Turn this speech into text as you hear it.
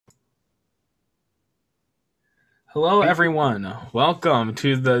Hello, everyone. Welcome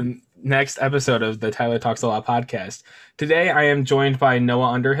to the next episode of the Tyler Talks a Lot podcast. Today, I am joined by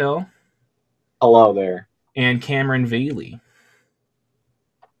Noah Underhill Hello there. and Kamryn Vealey.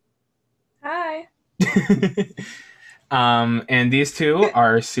 Hi. And these two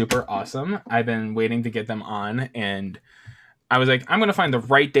are super awesome. I've been waiting to get them on, and I was like, I'm going to find the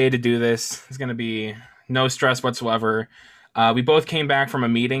right day to do this. It's going to be no stress whatsoever. We both came back from a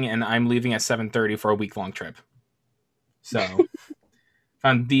meeting, and I'm leaving at 7:30 for a week-long trip. So,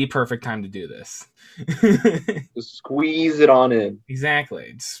 found the perfect time to do this. Just squeeze it on in.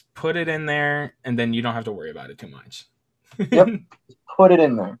 Exactly. Just put it in there, and then you don't have to worry about it too much. Yep. Just put it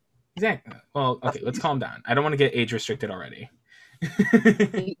in there. Exactly. Well, okay, let's calm down. I don't want to get age restricted already.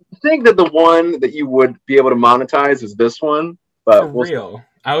 You think that the one that you would be able to monetize is this one, but For real.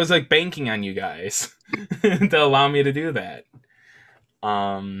 I was like banking on you guys to allow me to do that.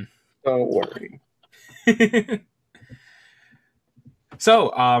 Don't worry.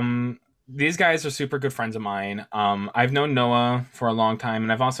 So, these guys are super good friends of mine. I've known Noah for a long time,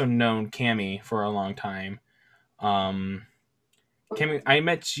 and I've also known Cammy for a long time. Cammy, I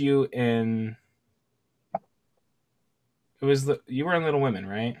met you in. You were in Little Women,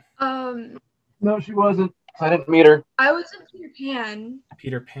 right? No, she wasn't. I didn't meet her. I was in Peter Pan.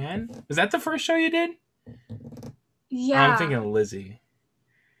 Peter Pan? Was that the first show you did? Yeah. I'm thinking of Lizzie.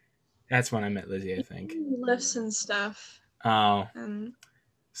 That's when I met Lizzie, I think. Lifts and stuff. Oh.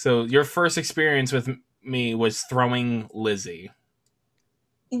 So your first experience with me was throwing Lizzie.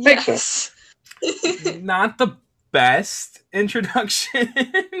 Yes. Not the best introduction.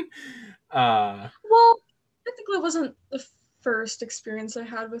 Well, technically it wasn't the first experience I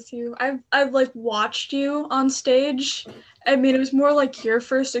had with you. I've like watched you on stage. I mean, it was more like your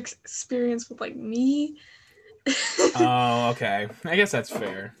first experience with like me. Oh, okay. I guess that's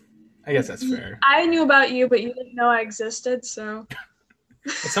fair. I knew about you, but you didn't know I existed, so.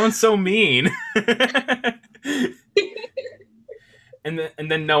 It sounds so mean. And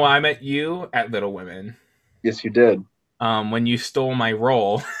then Noah, I met you at Little Women. Yes, you did. When you stole my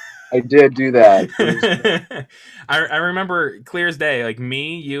role. I did do that. I remember clear as day, like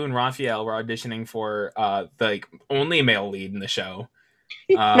me, you, and Raphael were auditioning for the like only male lead in the show.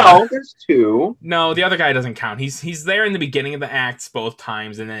 No, there's two. No, the other guy doesn't count. He's there in the beginning of the acts both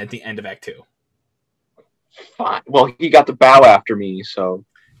times, and then at the end of Act 2. Fine. Well, he got the bow after me, so.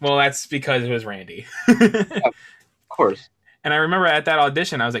 Well, that's because it was Randy. Yeah, of course. And I remember at that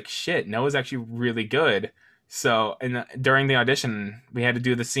audition, I was like, shit, Noah's actually really good. So, during the audition, we had to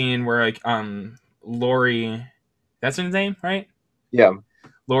do the scene where, like, Lori, that's his name, right? Yeah.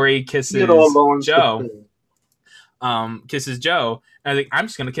 Lori kisses Joe. Kisses Joe. And I was like, I'm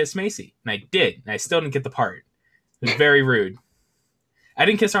just going to kiss Macy. And I did. And I still didn't get the part. It was very rude. I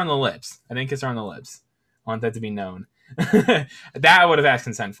didn't kiss her on the lips. I want that to be known. That I would have asked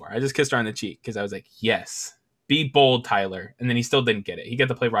consent for. I just kissed her on the cheek because I was like, yes. Be bold, Tyler. And then he still didn't get it. He got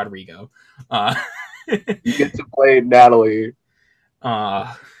to play Rodrigo. You get to play Natalie.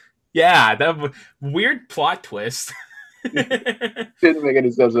 Yeah, that weird plot twist. Didn't make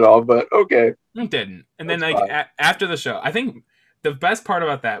any sense at all, but okay. It didn't. And then like after the show, I think the best part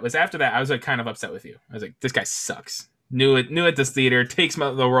about that was after that I was like kind of upset with you. I was like, this guy sucks. Knew at this theater, takes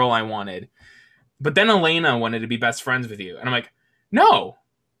the role I wanted. But then Elena wanted to be best friends with you. And I'm like, no,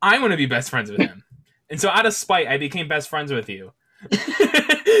 I want to be best friends with him. And so out of spite, I became best friends with you.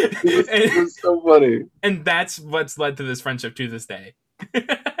 It was so funny. And that's what's led to this friendship to this day.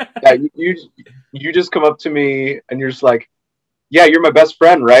 Yeah, you just come up to me and you're just like, yeah, you're my best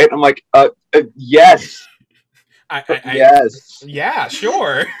friend, right? I'm like, yes. Yes. Yeah,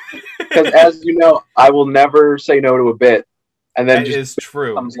 sure. Because as you know, I will never say no to a bit. And then that is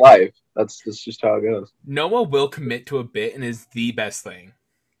true. Comes life. That's just how it goes. Noah will commit to a bit and is the best thing.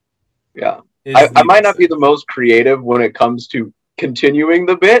 Yeah. I might not be the most creative when it comes to continuing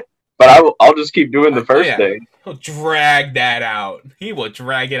the bit, but I'll just keep doing the first thing. He'll drag that out. He will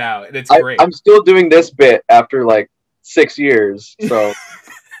drag it out, and it's great. I'm still doing this bit after like 6 years, so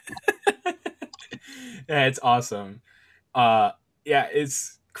yeah, it's awesome. Yeah,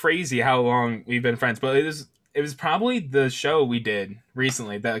 it's crazy how long we've been friends, but it was probably the show we did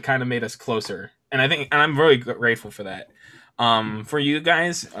recently that kind of made us closer, and I'm really grateful for that. For you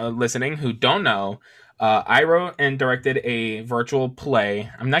guys listening who don't know, I wrote and directed a virtual play.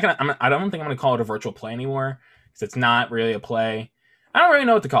 I don't think I'm gonna call it a virtual play anymore because it's not really a play. I don't really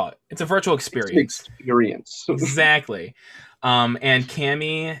know what to call it. It's a virtual experience. Exactly. And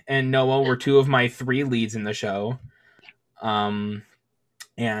Cammy and Noah were two of my 3 leads in the show. And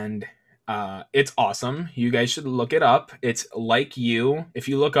it's awesome. You guys should look it up. It's Like You. If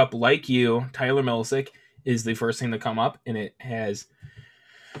you look up Like You, Tyler Milisic, is the first thing to come up, and it has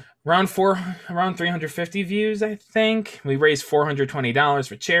around 350 views. I think we raised $420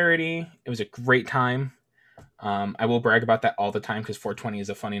 for charity. It was a great time. I will brag about that all the time because 420 is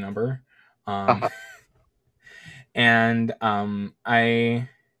a funny number. And I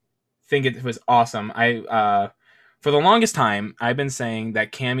think it was awesome. For the longest time, I've been saying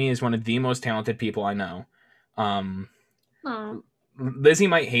that Cammy is one of the most talented people I know. Lizzie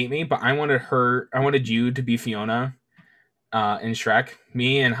might hate me, but I wanted you to be Fiona in Shrek.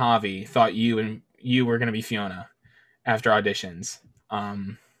 Me and Javi thought you were going to be Fiona after auditions.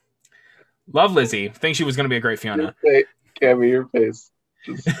 Love Lizzie. Think she was going to be a great Fiona. Cammy, your face.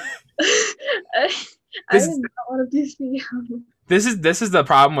 I did not want to be Fiona. This is the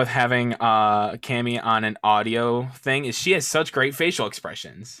problem with having Cammy on an audio thing, is she has such great facial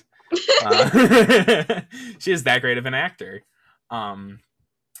expressions. She is that great of an actor.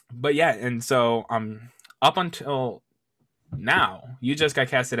 But yeah, and so up until now, you just got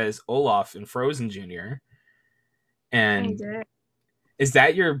casted as Olaf in Frozen Jr. And is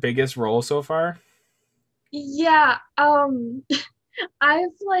that your biggest role so far? Yeah. I've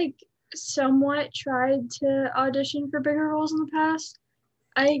like somewhat tried to audition for bigger roles in the past.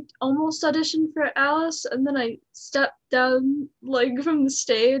 I almost auditioned for Alice, and then I stepped down like from the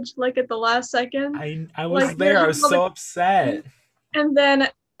stage like at the last second. I was like, there. I was so upset. And then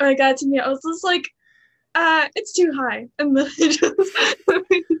when it got to me, I was just like, it's too high. And then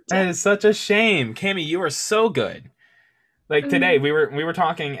that is such a shame. Cammy, you are so good. Like today, we were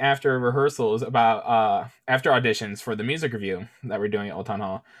talking after rehearsals about after auditions for the music review that we're doing at Old Town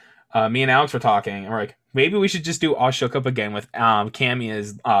Hall. Me and Alex were talking, and we're like, maybe we should just do All Shook Up again with Cammy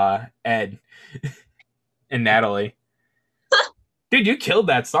as Ed and Natalie. Dude, you killed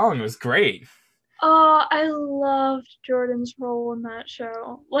that song. It was great. Oh, I loved Jordan's role in that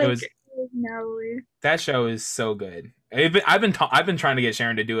show. Like, it was Natalie. That show is so good. I've been trying to get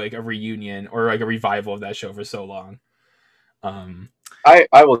Sharon to do like a reunion or like a revival of that show for so long. I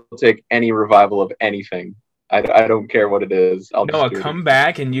will take any revival of anything. I don't care what it is. Noah, come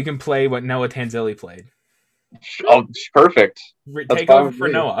back and you can play what Noah Tanzilli played. Oh, perfect. Take over for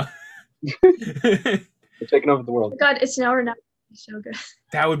Noah. We're taking over the world. God, It's Now or Never. So good.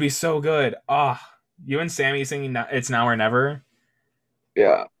 That would be so good. You and Sammy singing It's Now or Never.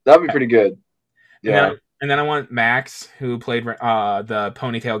 Yeah, that'd be pretty good. Yeah. And then I want Max, who played the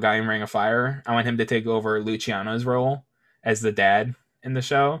ponytail guy in Ring of Fire. I want him to take over Luciano's role as the dad in the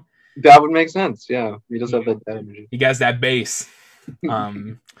show. That would make sense. Yeah, he does have that energy. He has that bass.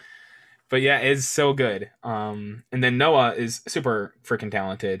 But yeah, it's so good. And then Noah is super freaking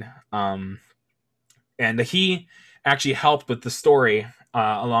talented. And he actually helped with the story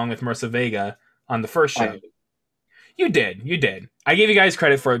along with Marissa Vega on the first show. You did. I gave you guys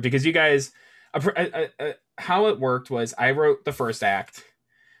credit for it because you guys. How it worked was I wrote the first act,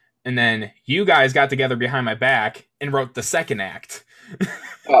 and then you guys got together behind my back and wrote the second act.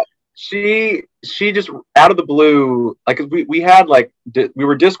 She just out of the blue, like we had like we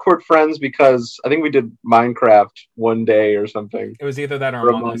were Discord friends because I think we did Minecraft one day or something. It was either that or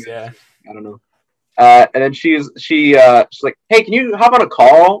Among Us, yeah. I don't know. And then she's like, hey, can you hop on a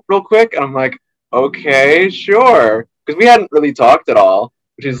call real quick? And I'm like, okay, sure, because we hadn't really talked at all.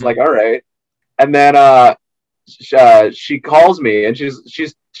 She's like, all right. And then she calls me and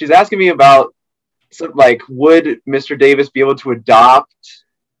she's asking me about like, would Mr. Davis be able to adopt?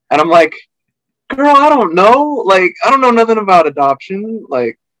 And I'm like, girl, I don't know. Like, I don't know nothing about adoption.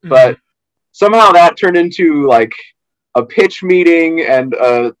 Like, but somehow that turned into like a pitch meeting and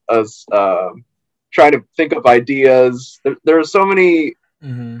us trying to think of ideas. There are so many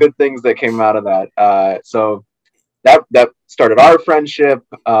good things that came out of that. So that started our friendship.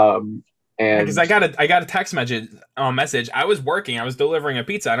 And because I got a text message. I was working. I was delivering a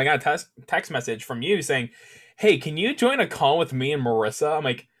pizza, and I got a text message from you saying, "Hey, can you join a call with me and Marissa?" I'm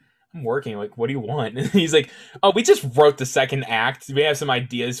like, "I'm working. Like, what do you want?" And he's like, "Oh, we just wrote the second act. We have some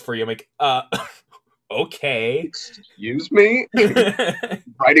ideas for you." I'm like, okay. Excuse me?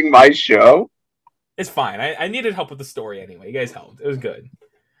 Writing my show? It's fine. I needed help with the story anyway. You guys helped. It was good.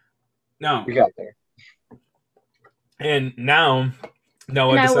 No, we got there. And now.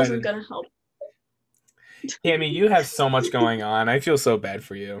 No, I wasn't gonna help. Cammy, you have so much going on. I feel so bad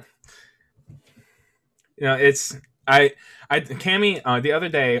for you. You know, it's Cammy. The other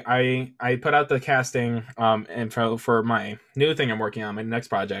day, I put out the casting info for my new thing I'm working on, my next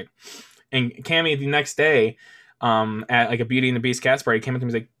project. And Cammy, the next day, at like a Beauty and the Beast cast party, came up to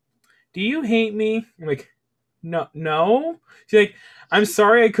me and was like, "Do you hate me?" I'm like, No. She's like, I'm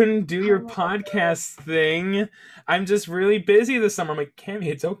sorry I couldn't do your Oh, podcast thing. I'm just really busy this summer. I'm like, Cammy,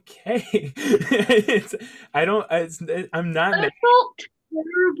 it's okay. it's I don't. I'm not I mad. felt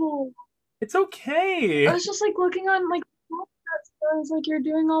terrible. It's I okay. was just like looking on like I was like, you're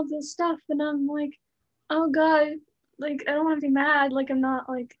doing all this stuff, and I'm like, oh god, like I don't want to be mad, like I'm not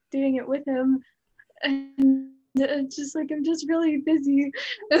like doing it with him, and it's just like I'm just really busy.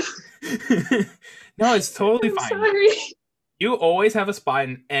 No, it's totally I'm fine. sorry. You always have a spot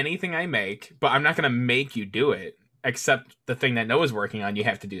in anything I make, but I'm not gonna make you do it. Except the thing that Noah's working on, you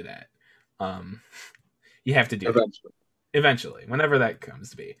have to do that. Um, you have to do that Eventually. eventually, whenever that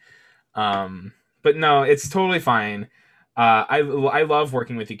comes to be. Um, but no, it's totally fine. I love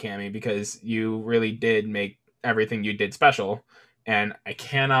working with you, Cammy, because you really did make everything you did special, and I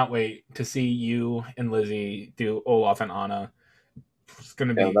cannot wait to see you and Lizzie do Olaf and Anna. It's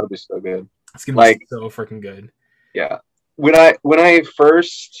gonna Yeah, be that'll be so good. it's gonna be Like, so freaking good. yeah. When I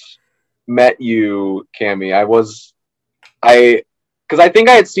first met you, Cammy, I because I think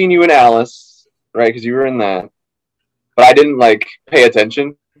I had seen you in Alice, right? Because you were in that, but I didn't like pay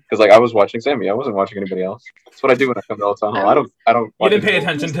attention because like I was watching Sammy. I wasn't watching anybody else. That's what I do when I come to Old Town I Hall. was I don't You watch didn't pay anybody else.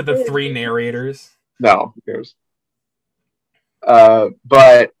 attention to just the did. three narrators. No, who cares?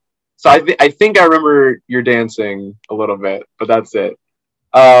 But so I think I remember your dancing a little bit, but that's it.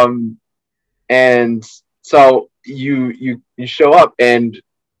 Um, and so you show up, and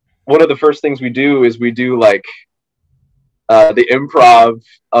one of the first things we do is we do like the improv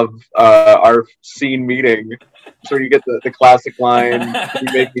of our scene meeting. So you get the classic line, "You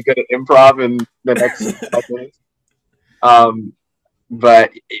make me good at improv," in the next 5 minutes. Um,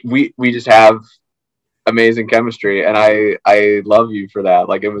 but we just have amazing chemistry, and I love you for that.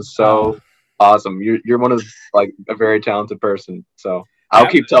 Like it was Oh, so awesome. You're one of like a very talented person. So I'll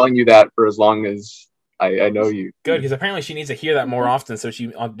that keep telling you that for as long as I know you. good because apparently she needs to hear that more often, so she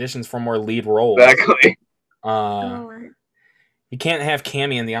auditions for more lead roles. Exactly. Uh, Oh, you can't have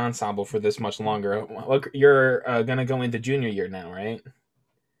Cammy in the ensemble for this much longer. Look, you're gonna go into junior year now, right?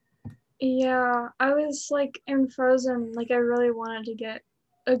 yeah, I was like in Frozen, like I really wanted to get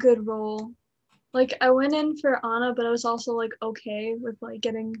a good role. Like I went in for Anna, but I was also like okay with like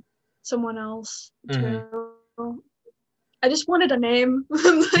getting someone else Mm-hmm. too. I just wanted a name.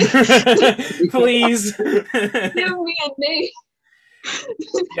 Please. Give me a name.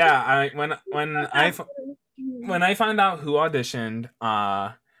 Yeah, when I found out who auditioned,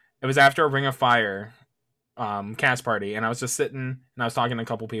 it was after a Ring of Fire cast party, and I was just sitting and I was talking to a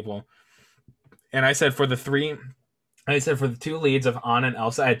couple people, and I said for the two leads of Anna and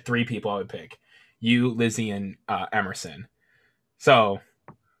Elsa, I had three people I would pick: you, Lizzie, and Emerson. So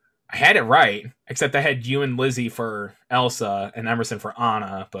I had it right, except I had you and Lizzie for Elsa and Emerson for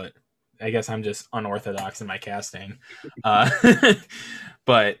Anna, but I guess I'm just unorthodox in my casting. Uh,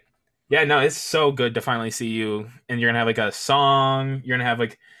 but yeah, no, it's so good to finally see you, and you're gonna have like a song. You're gonna have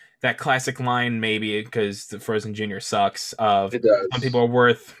like that classic line, maybe because the Frozen Junior sucks. Of It some people does. are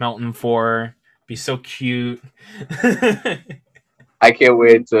worth melting for. Be so cute. I can't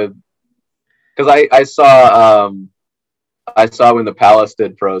wait to because I saw when the Palace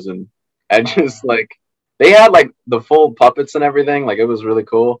did Frozen, and just like they had like the full puppets and everything, like it was really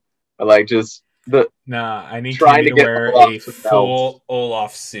cool. But like just the Nah, I need trying Cammy to to get wear Olaf a to melt. full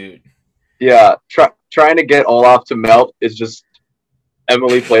Olaf suit. Yeah, trying to get Olaf to melt is just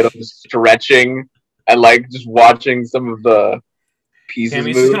Emily Plato just stretching and like just watching some of the pieces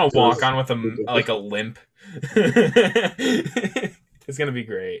Cammy's just move. gonna It walk was on with ridiculous. like a limp. It's gonna be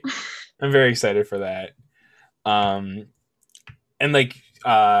great. I'm very excited for that. Um, and like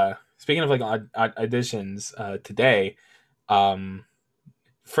speaking of like auditions today, um,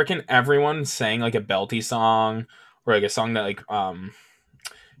 freaking everyone sang like a belty song or like a song that like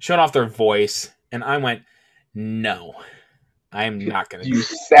showed off their voice, and I went, no, I am not gonna do You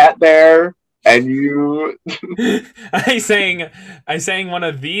sat there and you I sang one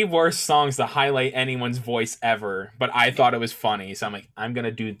of the worst songs to highlight anyone's voice ever, but I thought it was funny, so I'm like, I'm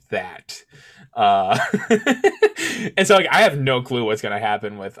gonna do that. Uh, and so like I have no clue what's gonna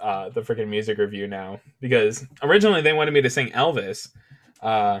happen with the freaking music review now because originally they wanted me to sing Elvis,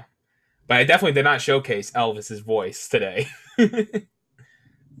 uh, but I definitely did not showcase Elvis's voice today. it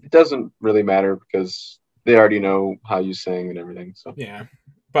doesn't really matter because they already know how you sing and everything. So Yeah,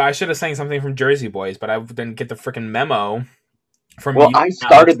 but I should have sang something from Jersey Boys, but I didn't get the freaking memo from well, you, I Alex,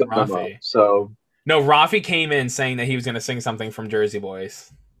 started the and memo, Rafi. so No, Rafi came in saying that he was going to sing something from Jersey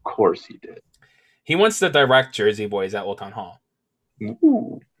Boys. of course he did. He wants to direct Jersey Boys at Old Town Hall.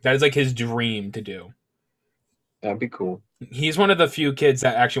 Ooh, That is like his dream to do. that'd be cool. He's one of the few kids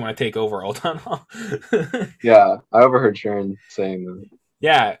that actually want to take over Old Town Hall. Yeah, I overheard Sharon saying that.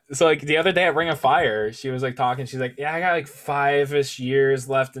 Yeah, so like the other day at Ring of Fire, she was like talking. She's like, "Yeah, I got like 5-ish years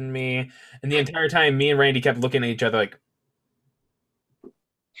left in me," and the entire time, me and Randy kept looking at each other like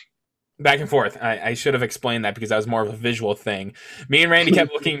back and forth. I should have explained that because that was more of a visual thing. Me and Randy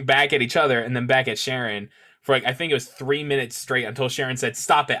kept looking back at each other and then back at Sharon for like I think it was 3 minutes straight until Sharon said,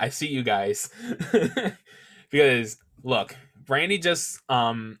 "Stop it! I see you guys." Because look, Randy just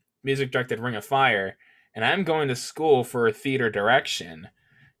music directed Ring of Fire, and I'm going to school for theater direction.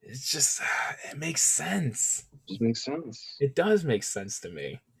 It's just it makes sense. Just makes sense. It does make sense to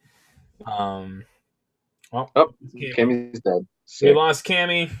me. Well, Oh, Cammy. Cammy's dead. We Sick. lost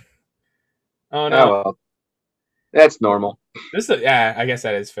Cammy. Oh Oh no. well, that's normal. Yeah, I guess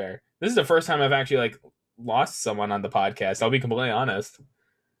that is fair. This is the first time I've actually like lost someone on the podcast. I'll be completely honest. I'm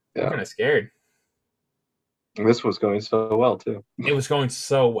Yeah, kind of scared. and this was going so well too. It was going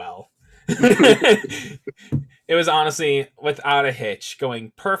so well. It was honestly without a hitch,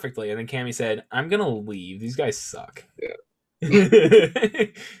 going perfectly. And then Cammy said, "I'm gonna leave. These guys suck." Yeah.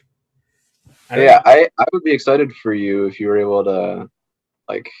 I don't Yeah, know. I would be excited for you if you were able to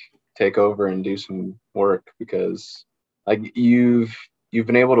like take over and do some work because like you've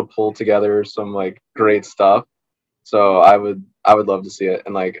been able to pull together some like great stuff. So I would love to see it.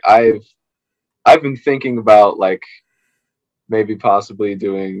 And like I've been thinking about like maybe possibly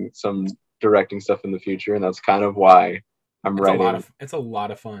doing some directing stuff in the future, and that's kind of why I'm writing. It's a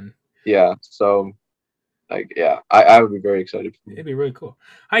lot of fun. Yeah, so like yeah, I would be very excited for you. It'd be really cool.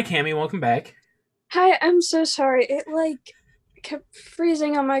 Hi, Cammy. Welcome back. Hi, I'm so sorry. It like kept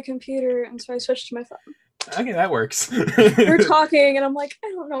freezing on my computer, and so I switched to my phone. Okay, that works. We're talking, and I'm like,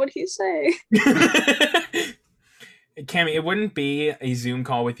 I don't know what he's saying. Cammy, it wouldn't be a Zoom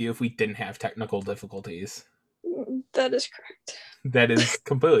call with you if we didn't have technical difficulties. That is correct. That is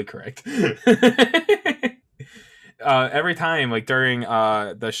completely correct. Every time, like during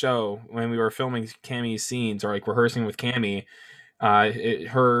the show when we were filming Cammy's scenes or like rehearsing with Cammy,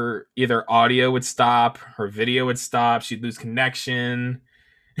 her either audio would stop, her video would stop, she'd lose connection.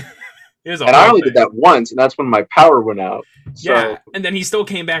 It was a And I whole only thing. did that once, and that's when my power went out. So Yeah, and then he still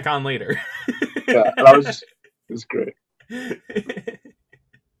came back on later. yeah, and I was just it was great.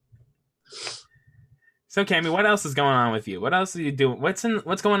 So Cammy, what else is going on with you? What else are you doing? What's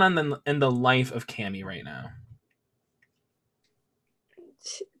going on in the life of Cammy right now?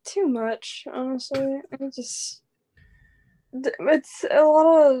 Too much, honestly. It's a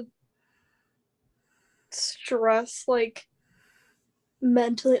lot of stress, like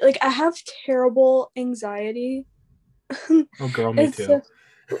mentally. Like I have terrible anxiety. Oh, girl, me too.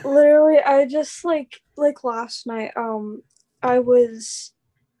 Literally, I just like last night. I was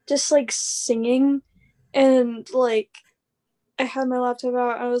just like singing, and like I had my laptop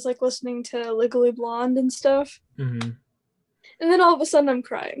out. And I was like listening to Legally Blonde and stuff. Mm-hmm. And then all of a sudden I'm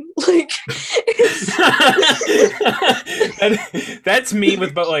crying. Like that's me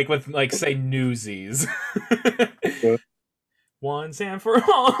with say Newsies. Yeah. Once and for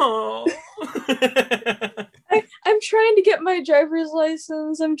all. I'm trying to get my driver's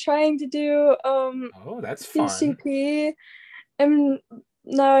license. I'm trying to do oh, that's fun. PCP.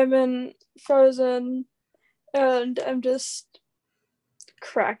 Now I'm in Frozen, and I'm just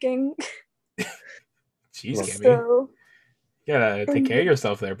cracking. Jeez, Gabby. So, you gotta take care of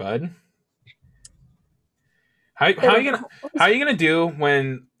yourself there, bud. How are you gonna do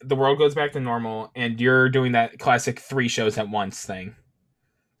when the world goes back to normal and you're doing that classic 3 shows at once thing?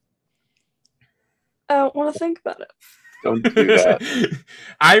 I don't want to think about it. Don't do that.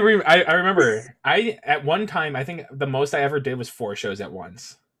 I remember at one time I think the most I ever did was 4 shows at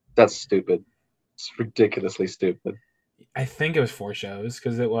once. That's stupid. It's ridiculously stupid. I think it was 4 shows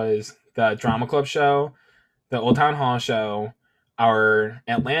because it was the drama club show, the Old Town Hall show, our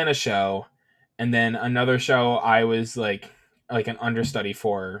Atlanta show, and then another show I was like an understudy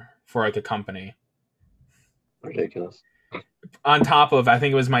for like a company. Ridiculous. On top of I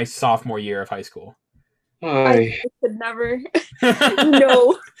think it was my sophomore year of high school. I could never.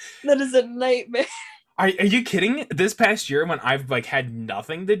 No, that is a nightmare. Are you kidding? This past year when I've like had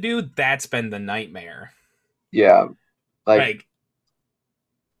nothing to do, that's been the nightmare. Yeah, like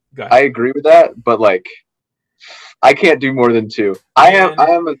go ahead. I agree with that, but like I can't do more than 2. I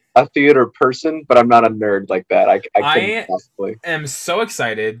am a theater person, but I'm not a nerd like that. I couldn't possibly. Am so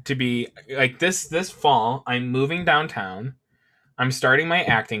excited to be like this fall. I'm moving downtown. I'm starting my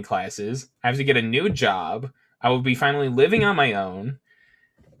acting classes. I have to get a new job. I will be finally living on my own.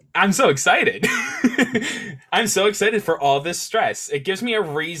 I'm so excited. I'm so excited for all this stress. It gives me a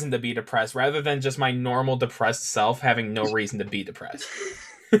reason to be depressed rather than just my normal depressed self having no reason to be depressed.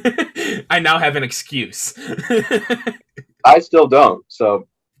 I now have an excuse. I still don't. So,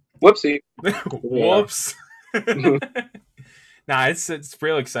 whoopsie. Yeah. Whoops. Nah, it's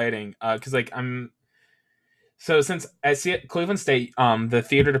real exciting. Cause like since at Cleveland State, the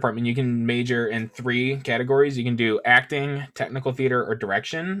theater department, you can major in 3 categories. You can do acting, technical theater, or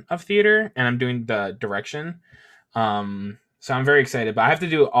direction of theater, and I'm doing the direction. So I'm very excited, but I have to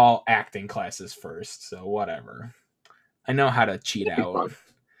do all acting classes first. So whatever. I know how to cheat It'd be out. fun.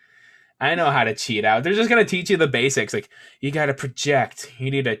 I know how to cheat out. They're just gonna teach you the basics. Like you gotta project. You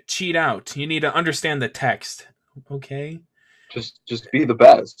need to cheat out. You need to understand the text. Okay. Just be the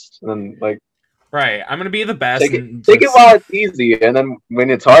best, and like Right. I'm gonna be the best take it and take it just. while it's easy, and then when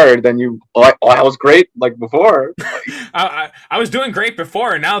it's hard, then you I was great like before. I was doing great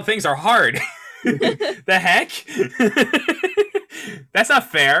before, and now things are hard. The heck? That's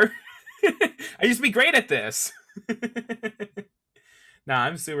not fair. I used to be great at this. Nah,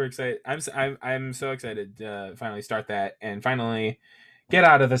 I'm super excited. I'm so excited to finally start that and finally get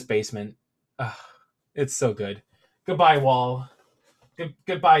out of this basement. Ugh, it's so good. Goodbye, wall.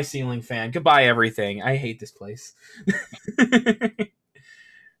 Goodbye, ceiling fan. Goodbye, everything. I hate this place.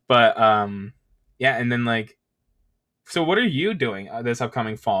 But yeah, and then like, so what are you doing this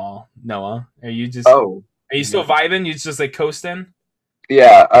upcoming fall, Noah? Oh, Are you still vibing? You just like coasting?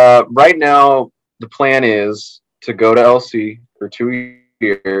 yeah. Right now, the plan is to go to LC for 2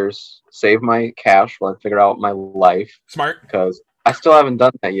 years, save my cash while I figure out my life Smart, because I still haven't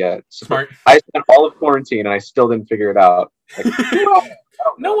done that yet. So smart. I spent all of quarantine and I still didn't figure it out. Like, I don't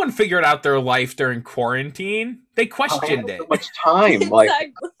No know. one figured out their life during quarantine. They I questioned had so it. much time. Like,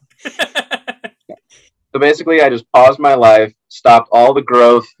 Exactly. so basically, I just paused my life, stopped all the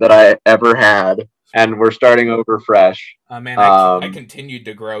growth that I ever had, and we're starting over fresh. Man, I continued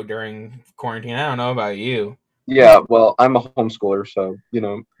to grow during quarantine. I don't know about you. Yeah, well, I'm a homeschooler, so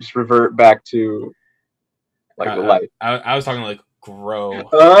just revert back to like the life. I was talking like grow.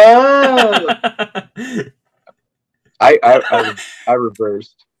 Oh, I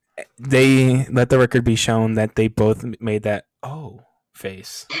reversed. They let the record be shown that they both made that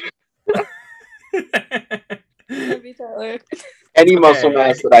face. Love you, Tyler. Any Okay. muscle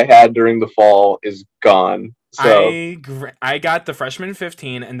mass that I had during the fall is gone. So I got the freshman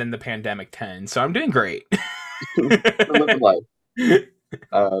 15 and then the pandemic 10, so I'm doing great. living life.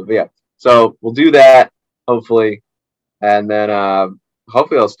 But yeah, so we'll do that hopefully, and then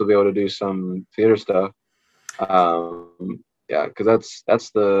hopefully I'll still be able to do some theater stuff. Yeah, because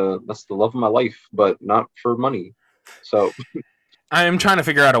that's the love of my life, but not for money. So I'm trying to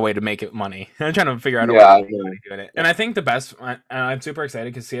figure out a way to make it money. I'm trying to figure out a way yeah, to make money doing it. And I think the best, I'm super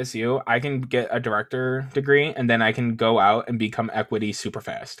excited because CSU, I can get a director degree and then I can go out and become equity super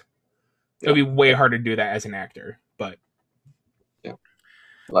fast. It would be way harder to do that as an actor, but yeah.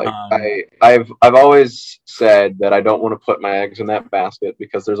 Like I've always said that I don't want to put my eggs in that basket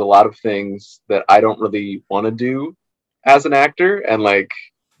because there's a lot of things that I don't really want to do as an actor, and like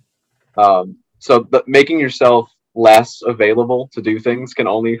but making yourself less available to do things can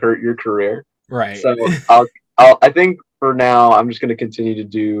only hurt your career. right. So I think for now I'm just going to continue to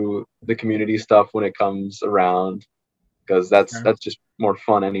do the community stuff when it comes around because that's just more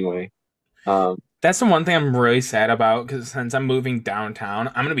fun anyway. That's the one thing I'm really sad about because since I'm moving downtown,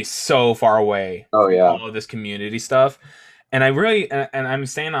 I'm gonna be so far away Oh yeah. from all of this community stuff, and I'm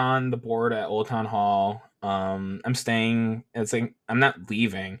staying on the board at Old Town Hall. I'm staying. It's like I'm not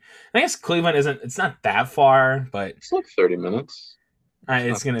leaving. I guess Cleveland isn't. It's not that far, but It's like 30 minutes.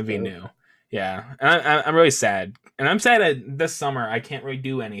 it's gonna be new. Yeah, and I'm really sad, and I'm sad that this summer I can't really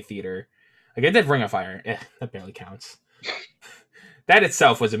do any theater. Like I did Ring of Fire. That barely counts. That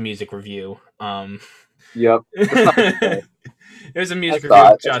itself was a music review. Yep. It was a music review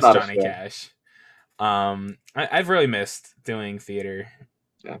of just Johnny Cash. I've really missed doing theater,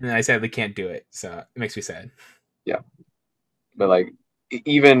 and I sadly can't do it, so it makes me sad. Yeah, but like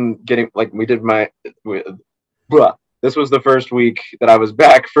even getting like this was the first week that I was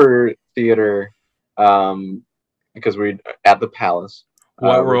back for theater, because we're at the Palace.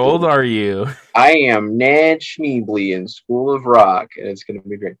 What role are you? I am Ned Schneebly in School of Rock, and it's going to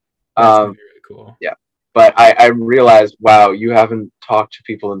be great. That's gonna be really cool. Yeah, but I realized, wow, you haven't talked to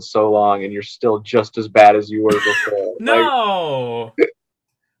people in so long, and you're still just as bad as you were before. No,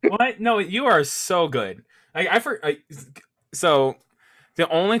 what? No, you are so good. So the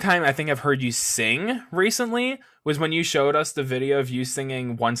only time I think I've heard you sing recently was when you showed us the video of you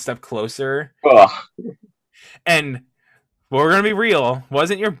singing "One Step Closer," Ugh. and we're gonna be real.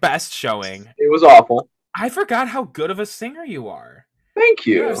 Wasn't your best showing. It was awful. I forgot how good of a singer you are. Thank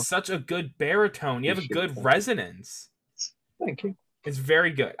You have you. such a good baritone. You have a good resonance. Thank you. It's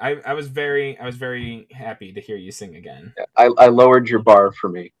very good. I was very happy to hear you sing again. I lowered your bar for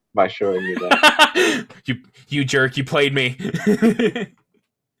me by showing you that. you jerk, you played me.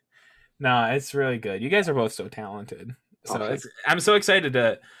 No, it's really good. You guys are both so talented. So I'm so excited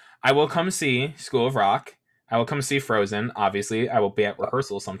I will come see School of Rock. I will come see Frozen. Obviously, I will be at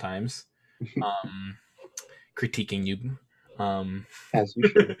rehearsal sometimes, critiquing you. As you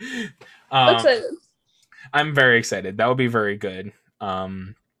should. Excited. I'm very excited. That will be very good.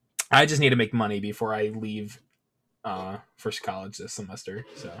 I just need to make money before I leave for college this semester.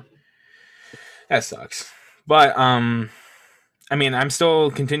 So that sucks. But I mean, I'm still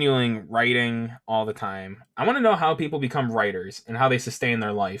continuing writing all the time. I want to know how people become writers and how they sustain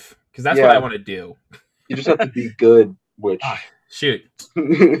their life, because that's what I want to do. You just have to be good, which shoot.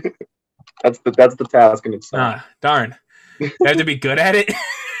 that's the task in itself. Darn. You have to be good at it.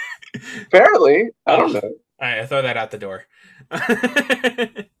 Apparently, I don't know. All right, I throw that out the door.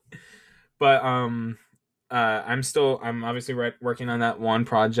 But I'm obviously working on that one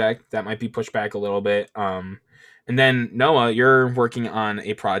project that might be pushed back a little bit. And then Noah, you're working on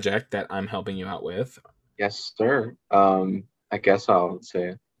a project that I'm helping you out with. Yes, sir. I guess I'll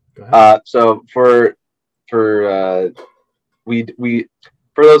say it. So for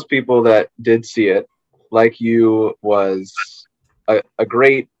those people that did see it, like you, was a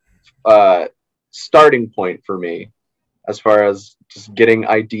great starting point for me as far as just getting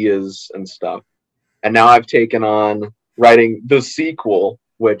ideas and stuff. And now I've taken on writing the sequel,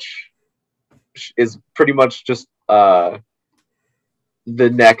 which is pretty much just the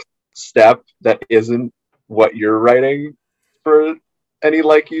next step that isn't what you're writing for any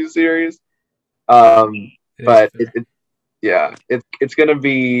Like You series. But it's gonna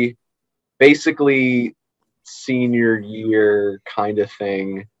be basically senior year kind of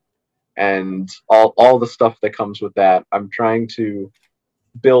thing, and all the stuff that comes with that. I'm trying to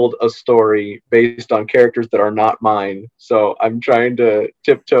build a story based on characters that are not mine, so I'm trying to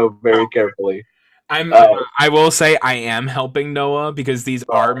tiptoe very carefully. I will say I am helping Noah because these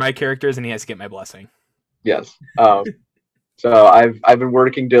are my characters, and he has to get my blessing. Yes. So I've been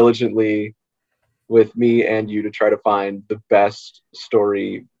working diligently with me and you to try to find the best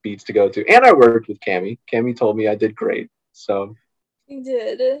story beats to go to, and I worked with Cammy. Cammy told me I did great, so You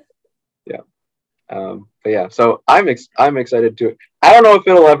did. Yeah. But yeah, so I'm excited to. I don't know if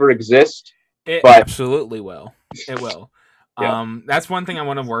it'll ever exist. It but absolutely will. It will. Yeah. That's one thing I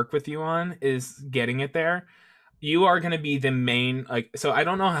want to work with you on, is getting it there. You are going to be the main, so I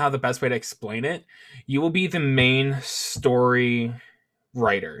don't know how the best way to explain it. You will be the main story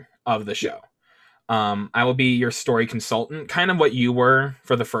writer of the show. I will be your story consultant, kind of what you were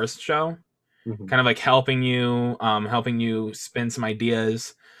for the first show, kind of like helping you spin some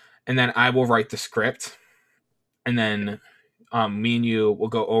ideas, and then I will write the script, and then me and you will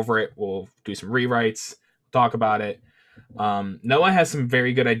go over it. We'll do some rewrites, talk about it. Noah has some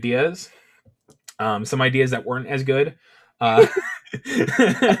very good ideas. Some ideas that weren't as good. I'm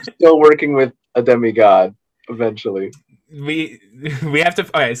still working with a demigod eventually. We have to.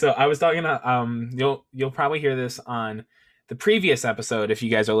 Okay, so I was talking to you'll probably hear this on the previous episode if you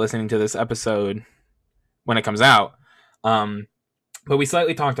guys are listening to this episode when it comes out. But we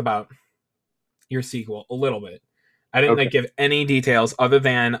slightly talked about your sequel a little bit. I didn't give any details other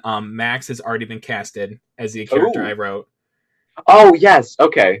than Max has already been casted as the character I wrote. Oh yes,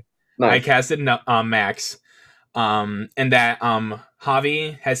 okay. Nice. I casted Max, and that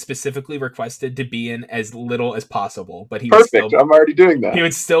Javi has specifically requested to be in as little as possible, but he perfect. I'm already doing that. He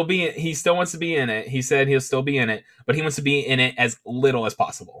would still be. He still wants to be in it. He said he'll still be in it, but he wants to be in it as little as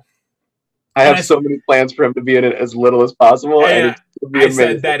possible. I have so many plans for him to be in it as little as possible. And I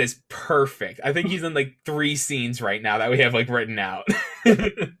said that is perfect. I think he's in 3 scenes right now that we have written out.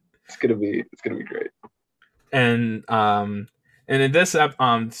 It's gonna be great. And in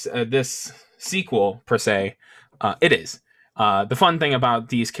this sequel per se, it is. The fun thing about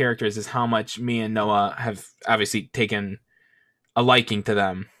these characters is how much me and Noah have obviously taken a liking to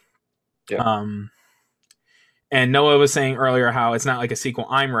them. Yeah. And Noah was saying earlier how it's not like a sequel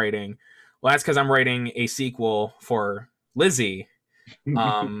I'm writing. Well, that's because I'm writing a sequel for Lizzie,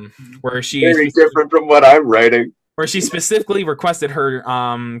 where she's very different from what I'm writing. Where she specifically requested her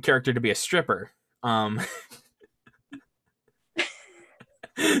character to be a stripper.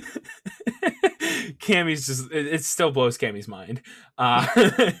 Cammy's just, it still blows Cammy's mind.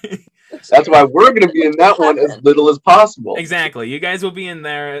 That's why we're going to be in that one as little as possible. Exactly. You guys will be in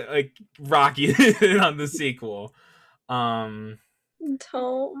there like Rocky on the sequel.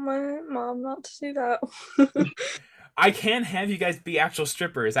 Tell my mom not to do that. I can have you guys be actual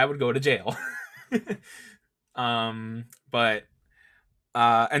strippers. I would go to jail. But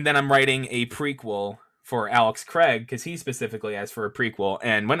and then I'm writing a prequel for Alex Craig because he specifically asked for a prequel.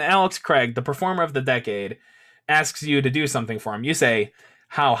 And when Alex Craig, the performer of the decade, asks you to do something for him, you say,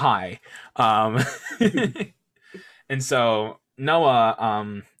 "How high?" And so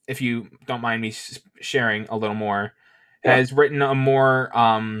Noah, if you don't mind me sharing a little more, has written a more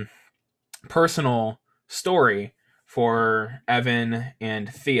personal story for Evan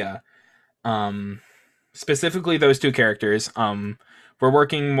and Thea. Specifically those two characters. We're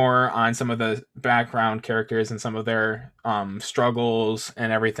working more on some of the background characters and some of their struggles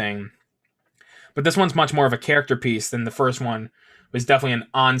and everything. But this one's much more of a character piece than the first one was definitely an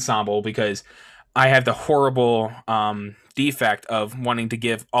ensemble because I have the horrible defect of wanting to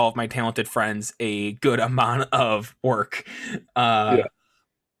give all of my talented friends a good amount of work. Like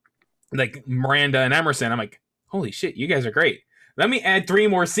Miranda and Emerson, I'm like, holy shit, you guys are great. Let me add 3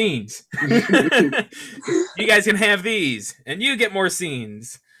 more scenes. You guys can have these, and you get more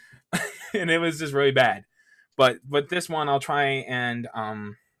scenes. And it was just really bad. But this one, I'll try and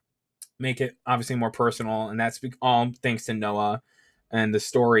make it obviously more personal, and that's all thanks to Noah and the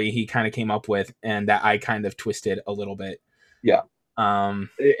story he kind of came up with, and that I kind of twisted a little bit. Yeah. And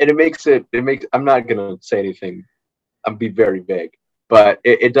it makes. I'm not gonna say anything. I'll be very vague, but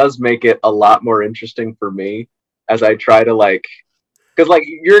it does make it a lot more interesting for me as I try to because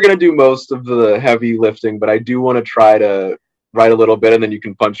you're gonna do most of the heavy lifting, but I do want to try to write a little bit, and then you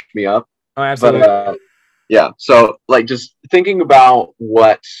can punch me up. Oh, absolutely. But yeah, so just thinking about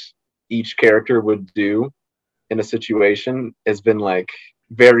what each character would do in a situation has been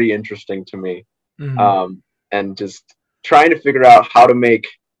very interesting to me. Mm-hmm. And just trying to figure out how to make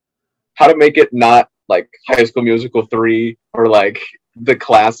it not like High School Musical 3 or the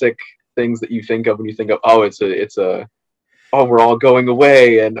classic things that you think of when you think of it's a oh, we're all going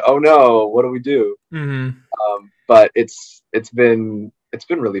away and oh no, what do we do? Mm-hmm. But it's been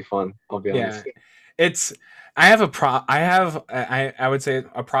really fun, I'll be honest. I would say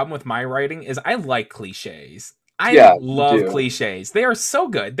a problem with my writing is I like cliches. I love cliches. They are so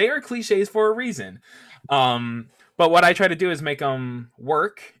good. They are cliches for a reason. But what I try to do is make them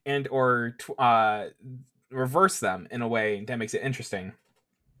work and or reverse them in a way that makes it interesting.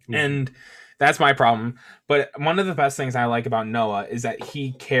 Mm-hmm. And that's my problem. But one of the best things I like about Noah is that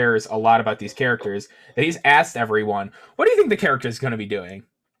he cares a lot about these characters. That he's asked everyone, "What do you think the character is going to be doing?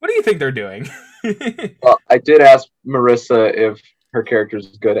 What do you think they're doing?" Well, I did ask Marissa if her character is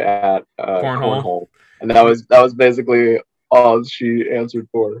good at cornhole, and that was basically all she answered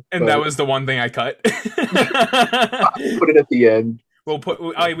for. And that was the one thing I cut. I'll put it at the end. We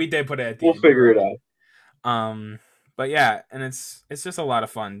did put it at the end. We'll figure it out. But yeah, and it's just a lot of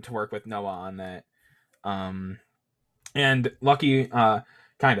fun to work with Noah on that. And lucky, kind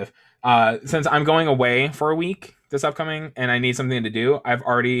of. Since I'm going away for a week this upcoming and I need something to do, I've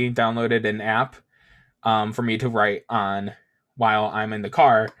already downloaded an app for me to write on while I'm in the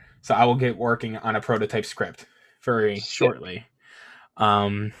car. So I will get working on a prototype script very shortly.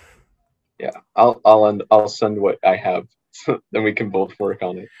 Yeah, I'll send what I have, so then we can both work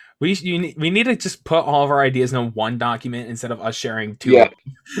on it. We need to just put all of our ideas in one document instead of us sharing 2. Yeah.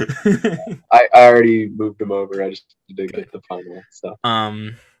 I already moved them over. I just did get the final stuff.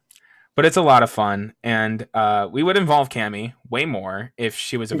 But it's a lot of fun, and we would involve Cammy way more if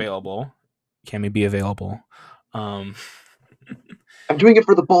she was available. Cammy, be available. I'm doing it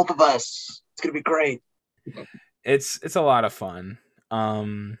for the both of us. It's gonna be great. It's a lot of fun.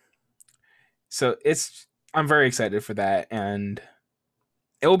 So I'm very excited for that, and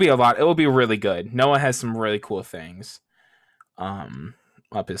it will be a lot. It will be really good. Noah has some really cool things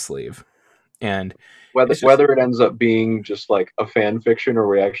up his sleeve, and whether it ends up being just like a fan fiction or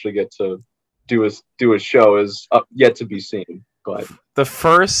we actually get to do a show is yet to be seen. But the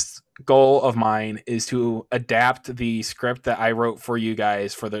first goal of mine is to adapt the script that I wrote for you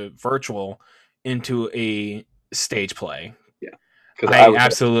guys for the virtual into a stage play. Yeah, I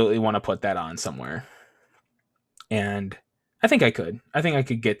absolutely want to put that on somewhere, and I think I could. I think I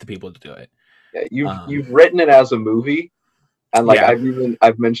could get the people to do it. Yeah, you've written it as a movie, and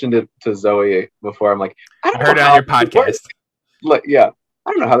I've mentioned it to Zoe before. I'm like, I heard it on your podcast. I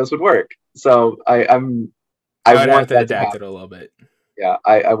don't know how this would work. So I would have to adapt it a little bit. Yeah,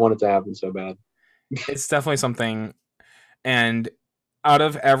 I want it to happen so bad. It's definitely something, and out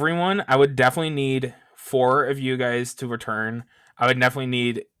of everyone, I would definitely need 4 of you guys to return. I would definitely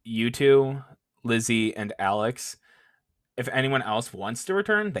need you two, Lizzie, and Alex. If anyone else wants to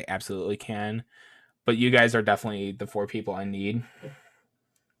return, they absolutely can. but you guys are definitely the 4 people I need.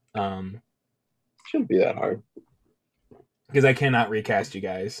 Shouldn't be that hard. Because I cannot recast you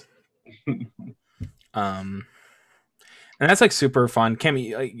guys. And that's like super fun.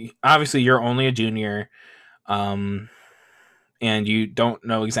 Kimmy, like, obviously you're only a junior, and you don't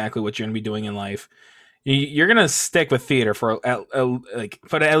know exactly what you're gonna be doing in life. You're gonna stick with theater for like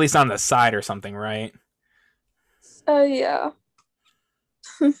put it at least on the side or something, right? Yeah.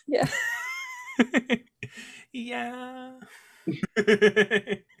 Yeah. Yeah.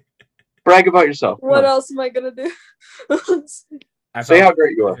 Brag about yourself. Come What on. else am I gonna do? Say how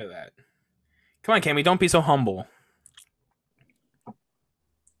great you are. That. Come on, Cammy, don't be so humble.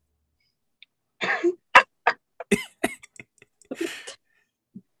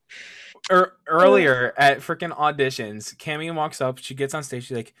 Earlier at freaking auditions, Cammy walks up, she gets on stage,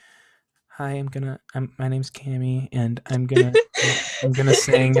 she's like, "Hi, my name's Cammy, and I'm gonna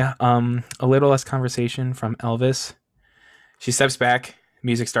sing a Little Less Conversation from Elvis." She steps back,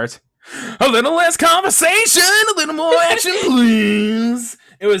 music starts. A little less conversation, a little more action, please.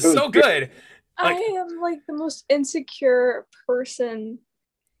 It was so good. I am like the most insecure person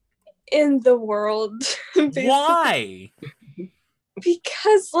in the world. Why?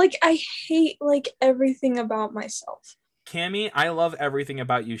 Because like I hate like everything about myself. Cammy, I love everything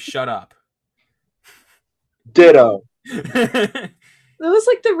about you. Shut up. Ditto. That was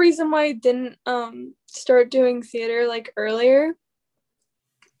like the reason why I didn't start doing theater like earlier.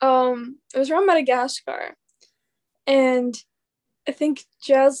 It was around Madagascar, and I think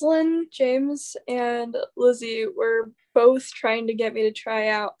Jaslyn, James, and Lizzie were both trying to get me to try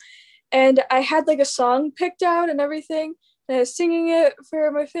out, and I had like a song picked out and everything, and I was singing it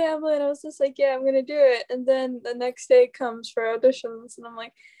for my family, and I was just like, yeah, I'm gonna do it. And then the next day comes for auditions, and I'm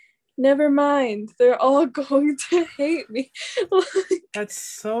like, never mind, they're all going to hate me. That's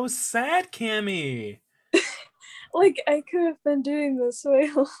so sad, Cammy. Like, I could have been doing this way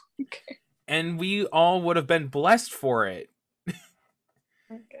longer. And we all would have been blessed for it.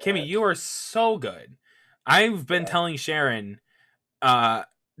 Kimmy, you are so good. I've been telling Sharon that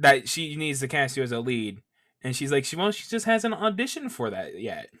she needs to cast you as a lead, and she's like, she just hasn't auditioned for that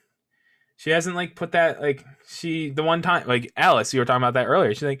yet. She hasn't like put that like the one time like Alice, you were talking about that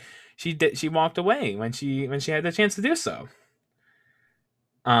earlier. She's like she walked away when she had the chance to do so.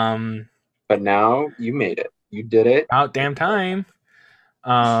 But now you made it. You did it. About damn time.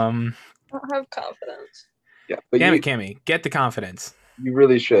 I don't have confidence. Yeah, but damn it, Cammy, get the confidence. You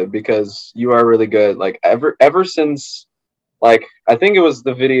really should, because you are really good. Like ever since, like, I think it was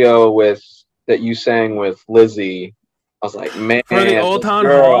the video that you sang with Lizzie. I was like, man, for the Old Town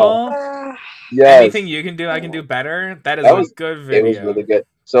girl. Hall. Yes. Anything you can do, I can do better. That was a good video. It was really good.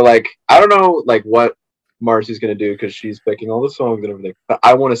 So like, I don't know like what Marcy's gonna do because she's picking all the songs and everything. But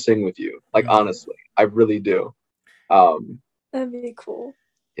I want to sing with you. Like honestly, I really do. That'd be cool.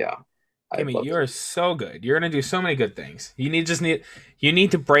 Yeah. Kimmy, you are so good. You're gonna do so many good things. You need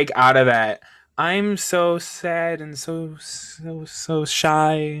to break out of that I'm so sad and so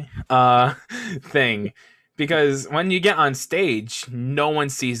shy thing. Because when you get on stage, no one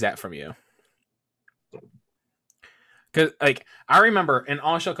sees that from you. Because like I remember in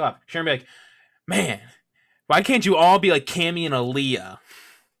All Shook Up, Sharon be like, man, why can't you all be like Cammy and Aaliyah?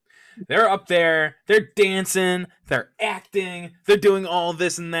 They're up there, they're dancing, they're acting, they're doing all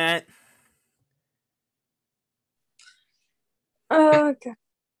this and that. Oh god.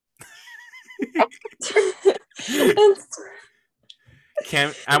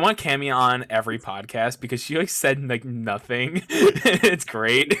 I want Cammy on every podcast because she like said like nothing. It's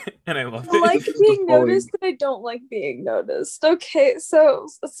great, and I love it. I like being noticed, but I don't like being noticed. Okay, so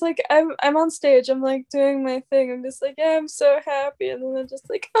it's like I'm on stage, I'm like doing my thing, I'm just like, yeah, I'm so happy, and then I'm just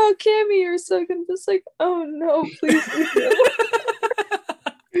like, oh, Cammy, you're so good. I'm just like, oh no, please leave me alone.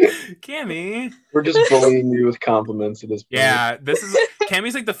 Cammy, we're just bullying you with compliments at this point. Yeah, this is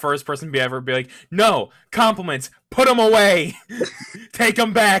Cammy's like the first person to ever be like, no compliments, put them away, take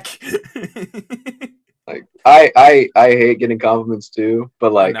them back. Like I hate getting compliments too,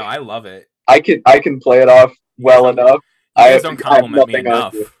 but like no, I love it. I can play it off well enough. You guys don't compliment me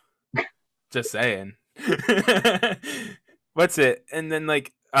enough. Just saying. What's it? And then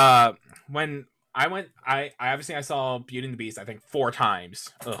like when I went, I obviously I saw Beauty and the Beast I think 4 times.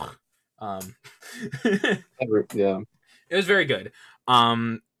 Ugh. Yeah, it was very good.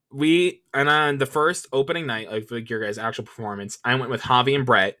 We and on the first opening night of like your guys' actual performance, I went with Javi and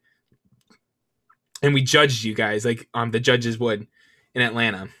Brett, and we judged you guys like the judges would in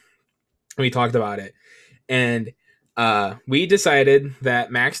Atlanta. We talked about it, and we decided that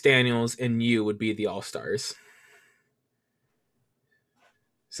Max Daniels and you would be the All-Stars.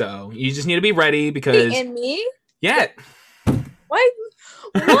 So you just need to be ready Wait, because and me? yeah. What?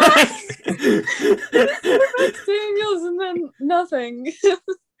 What? Max Daniels and then nothing.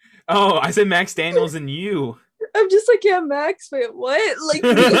 Oh, I said Max Daniels and you. I'm just like, yeah, Max. Wait, what? Like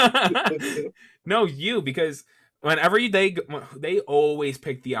me? No, you, because whenever they always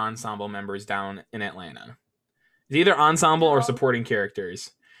pick the ensemble members down in Atlanta. It's either ensemble or supporting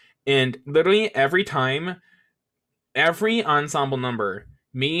characters. And literally every time, every ensemble number,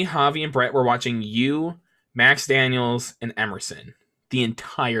 me, Javi, and Brett were watching you, Max Daniels, and Emerson the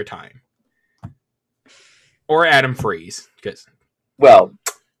entire time. Or Adam Freeze, because Well,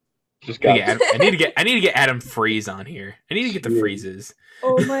 just got I need to get Adam Freeze on here. I need to get the freezes.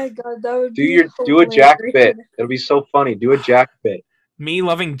 Oh my god, that would do a Jack bit. It'll be so funny. Do a Jack bit. Me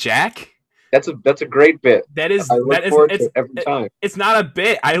loving Jack? That's a great bit. I look forward to it every time. It's not a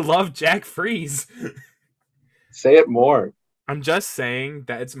bit. I love Jack Freeze. Say it more. I'm just saying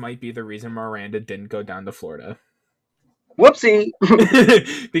that it might be the reason Miranda didn't go down to Florida. Whoopsie.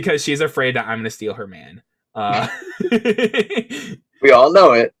 Because she's afraid that I'm going to steal her man. We all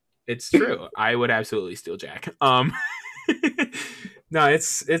know it. It's true. I would absolutely steal Jack. No,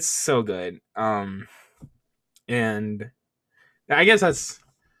 it's so good. And I guess I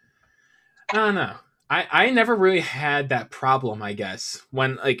don't know. I never really had that problem, I guess.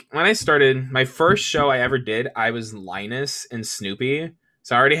 When I started, my first show I ever did, I was Linus and Snoopy.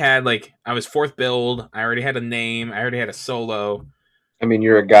 So I already had I was fourth build. I already had a name. I already had a solo. I mean,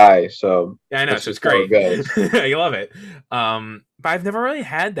 you're a guy, so yeah, I know. So it's great. You love it. But I've never really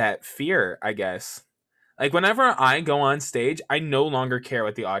had that fear, I guess. Whenever I go on stage, I no longer care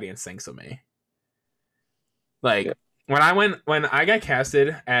what the audience thinks of me. Yeah. When I got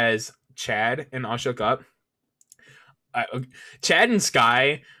casted as Chad and All Shook Up, Chad and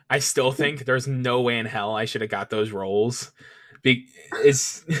Sky, I still think there's no way in hell I should have got those roles.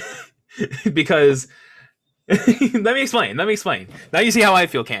 It's because let me explain. Now you see how I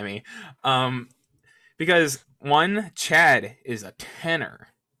feel, Cammy. Because one, Chad is a tenor,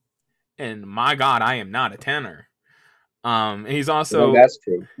 and my God, I am not a tenor. And he's also that's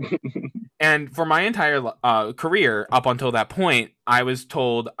true. And for my entire career up until that point, I was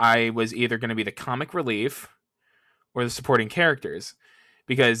told I was either going to be the comic relief or the supporting characters.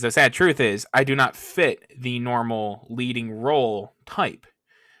 Because the sad truth is, I do not fit the normal leading role type.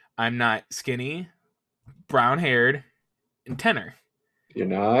 I'm not skinny, brown-haired, and tenor. You're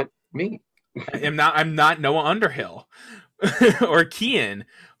not me. I'm not Noah Underhill or Kian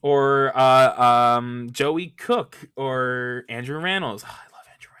or Joey Cook or Andrew Rannells. Oh, I love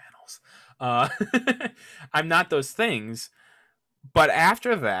Andrew Rannells. I'm not those things. But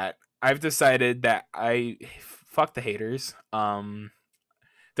after that, I've decided that fuck the haters.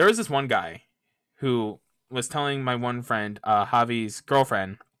 There was this one guy who was telling my one friend, Javi's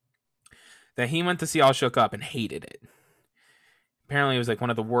girlfriend, that he went to see All Shook Up and hated it. Apparently, it was one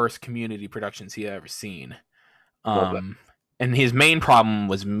of the worst community productions he had ever seen. And his main problem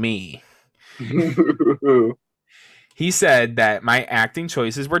was me. He said that my acting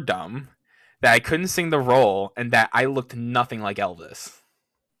choices were dumb, that I couldn't sing the role, and that I looked nothing like Elvis.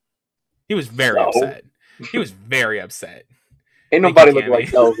 He was very upset. He was very upset. Ain't nobody look like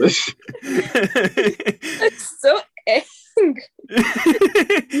Elvis. That's so angry.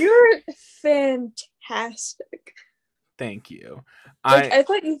 You're fantastic. Thank you. I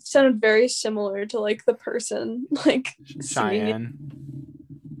thought you sounded very similar to the person Cheyenne.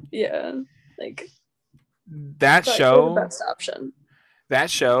 Yeah, that show. The best option. That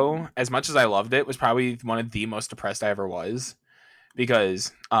show, as much as I loved it, was probably one of the most depressed I ever was,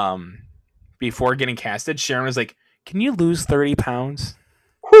 because before getting casted, Sharon was like, "Can you lose 30 pounds?"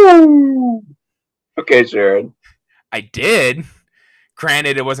 Woo! Okay, Sharon. I did.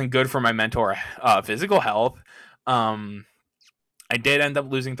 Granted, it wasn't good for my mental or physical health. I did end up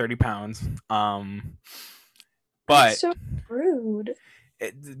losing 30 pounds. But that's so rude.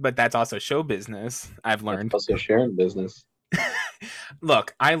 But that's also show business. I've learned. That's also Sharon business.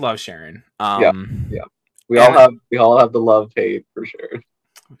 Look, I love Sharon. Yeah. We all have the love hate for sure.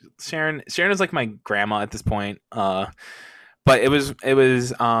 Sharon is like my grandma at this point. But it was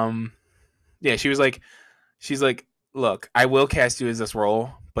yeah, she's like, look, I will cast you as this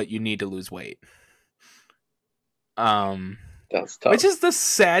role, but you need to lose weight. That's tough. Which is the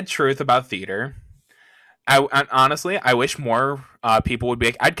sad truth about theater. I honestly, I wish more people would be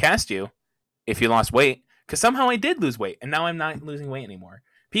like, I'd cast you if you lost weight, because somehow I did lose weight, and now I'm not losing weight anymore.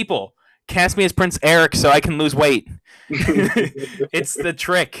 People, cast me as Prince Eric so I can lose weight. It's the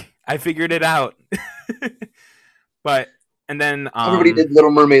trick. I figured it out. And then everybody did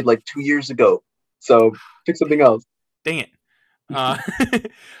Little Mermaid 2 years ago, so pick something else. Dang it. Uh,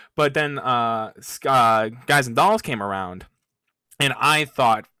 but then Guys and Dolls came around, and I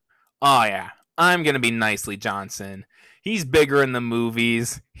thought, oh yeah, I'm gonna be Nicely Johnson. He's bigger in the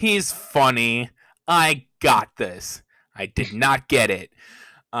movies. He's funny. I got this. I did not get it.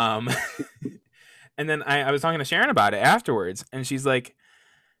 Um, and then I was talking to Sharon about it afterwards, and she's like,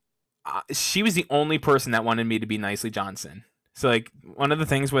 she was the only person that wanted me to be Nicely Johnson. So like one of the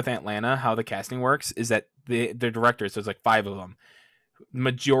things with Atlanta, how the casting works is that the directors, there's like 5 of them.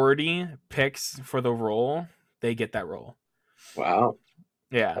 Majority picks for the role, they get that role. Wow.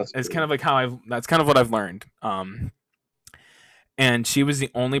 Yeah, That's it's cool. kind of like that's kind of what I've learned. And she was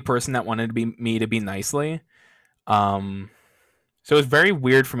the only person that wanted me to be Nicely. So it was very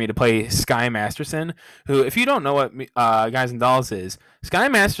weird for me to play Sky Masterson, who, if you don't know what Guys and Dolls is, Sky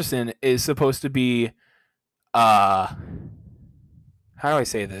Masterson is supposed to be, how do I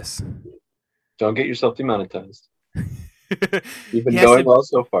say this? Don't get yourself demonetized. You've he been has going to well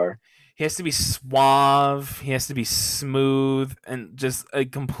so far. he has to be suave, he has to be smooth, and just a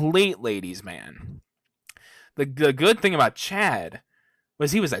complete ladies' man. The good thing about Chad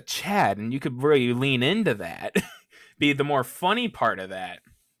was he was a Chad, and you could really lean into that, be the more funny part of that,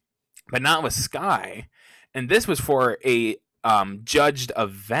 but not with Sky. And this was for a judged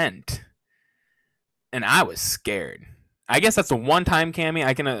event, and I was scared. I guess that's the one time, Cammy,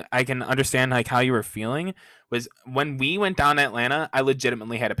 I can understand like how you were feeling. Was when we went down to Atlanta, I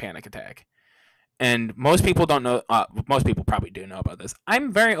legitimately had a panic attack. And most people don't know. Most people probably do know about this.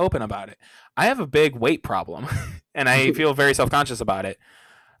 I'm very open about it. I have a big weight problem, and I feel very self conscious about it.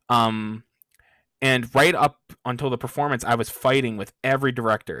 And right up until the performance, I was fighting with every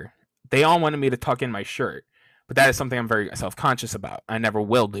director. They all wanted me to tuck in my shirt, but that is something I'm very self conscious about. I never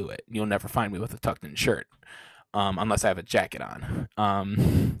will do it. You'll never find me with a tucked in shirt, unless I have a jacket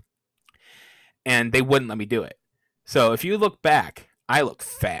on. And they wouldn't let me do it. So if you look back, I look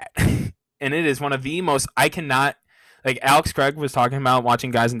fat. And it is one of the most, I cannot, like Alex Craig was talking about watching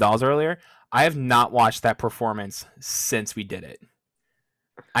Guys and Dolls earlier. I have not watched that performance since we did it.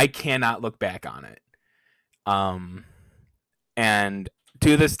 I cannot look back on it. And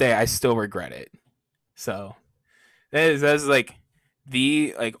to this day, I still regret it. So that's like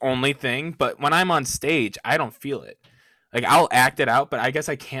the like only thing. But when I'm on stage, I don't feel it. Like I'll act it out, but I guess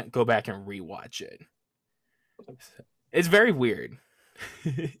I can't go back and rewatch it. It's very weird.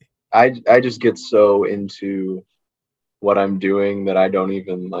 I just get so into what I'm doing that I don't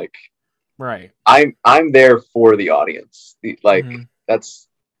even like. Right. I'm there for the audience. Like that's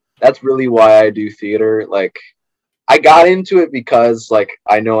really why I do theater. Like I got into it because like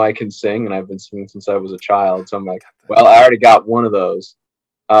I know I can sing and I've been singing since I was a child. So I'm like, well, I already got one of those.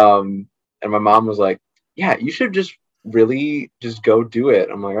 And my mom was like, yeah, you should just really just go do it.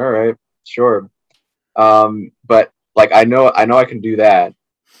 I'm like, all right, sure. But like I know I can do that.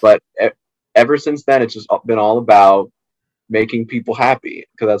 But ever since then, it's just been all about making people happy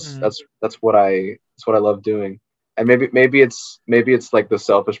because that's what I love doing. And maybe it's like the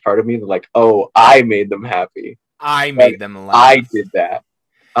selfish part of me that like, oh, I made them happy. I made them laugh. I did that.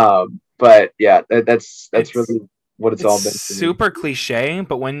 But yeah, that's really what it's all been. Super cliche,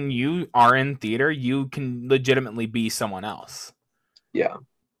 but when you are in theater, you can legitimately be someone else. Yeah.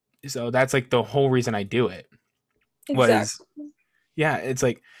 So that's like the whole reason I do it. Exactly. Yeah, it's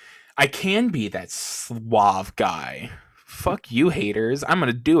like I can be that suave guy. Fuck you, haters. I'm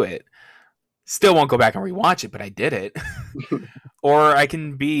gonna do it. Still won't go back and rewatch it, but I did it. Or I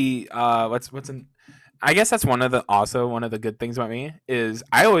can be I guess that's one of the good things about me is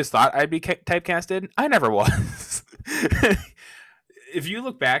I always thought I'd be typecasted. I never was. If you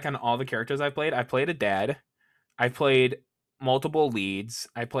look back on all the characters I played a dad. I played multiple leads.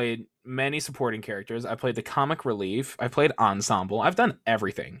 I played many supporting characters. I played the comic relief. I played ensemble. I've done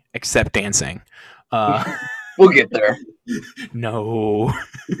everything except dancing. We'll get there. No.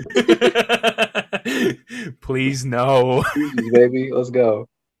 Please, no. Baby, let's go.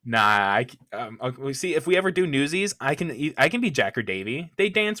 Nah, we see if we ever do Newsies, I can be Jack or Davy. They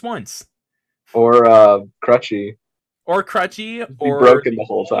dance once. Or Crutchy. Or Crutchy, or broken the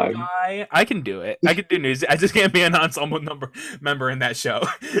whole time. Guy. I can do it. I can do Newsies. I just can't be an ensemble member in that show.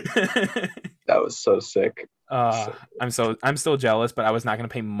 That was so sick. I'm still jealous, but I was not going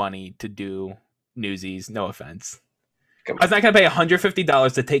to pay money to do Newsies. No offense. I was not going to pay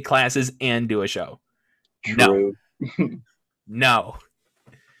 $150 to take classes and do a show. True. No.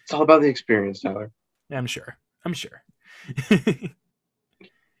 It's all about the experience, Tyler. I'm sure. Can't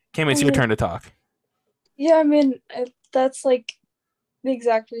wait. It's your turn to talk. Yeah, I mean, that's like the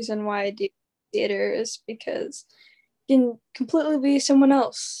exact reason why I do theater is because you can completely be someone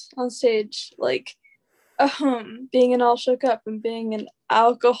else on stage. Like, being an all shook up and being an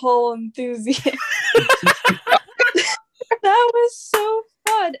alcohol enthusiast. That was so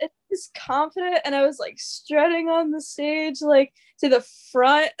fun. And I was confident and I was like strutting on the stage like to the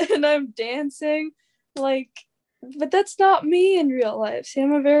front and I'm dancing like, but that's not me in real life. See,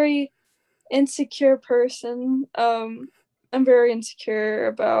 I'm a very insecure person. I'm very insecure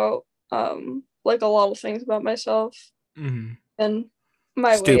about like a lot of things about myself and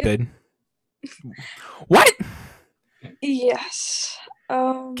my Stupid. What? Yes.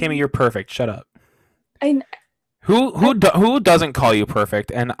 Cammy, you're perfect. Shut up. Who Who doesn't call you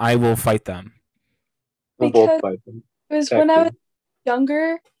perfect? And I will fight them. We'll both fight them. It was when I was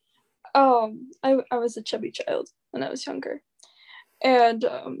younger. I was a chubby child when I was younger, and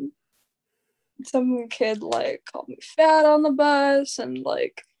some kid like called me fat on the bus, and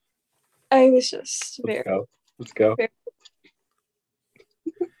like I was just Let's go.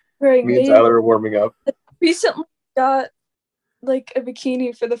 Very Me and Tyler are warming up. Recently got like a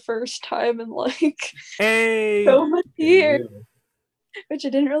bikini for the first time in like so many years, which I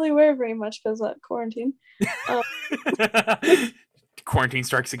didn't really wear very much because of quarantine. Quarantine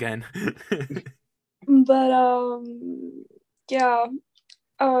strikes again. But yeah,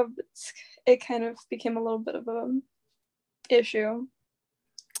 it kind of became a little bit of a issue.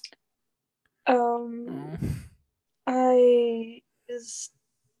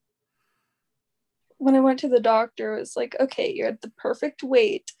 When I went to the doctor, it was like, okay, you're at the perfect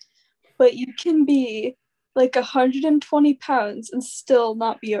weight, but you can be like 120 pounds and still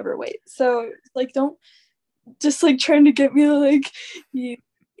not be overweight. So like, don't just like trying to get me like you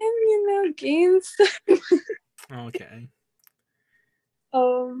gain stuff. Okay.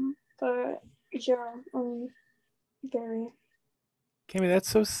 But yeah, very. Cammy, that's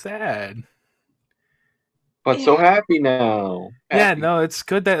so sad. But so happy now. Yeah, no, it's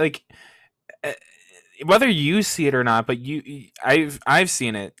good that like whether you see it or not, but I've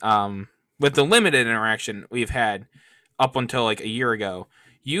seen it with the limited interaction we've had up until like a year ago.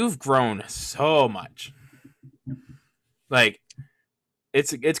 You've grown so much. Like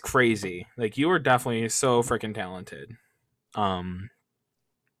it's crazy. Like you are definitely so freaking talented. And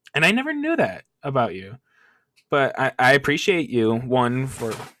I never knew that about you. But I appreciate you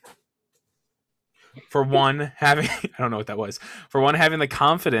for one having I don't know what that was. For one having the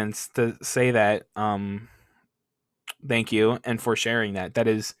confidence to say that thank you, and for sharing that. That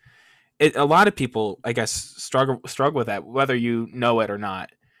is it, a lot of people I guess struggle with that whether you know it or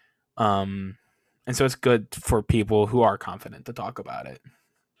not. And so it's good for people who are confident to talk about it.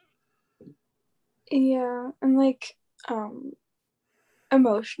 Yeah, and like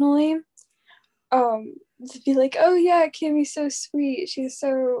emotionally, to be like, oh yeah, Kimmy's so sweet, she's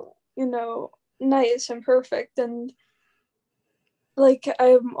so, nice and perfect, and like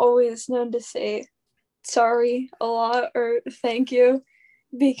I'm always known to say sorry a lot or thank you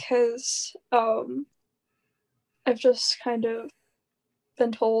because I've just kind of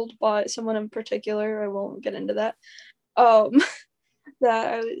been told by someone in particular, I won't get into that, that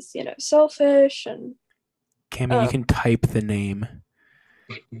I was, selfish and Cammy, you can type the name.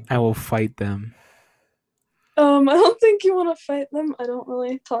 I will fight them. I don't think you want to fight them. I don't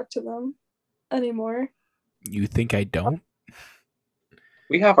really talk to them anymore. You think I don't?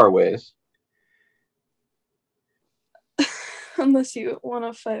 We have our ways. Unless you want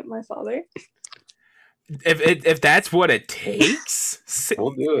to fight my father. If that's what it takes,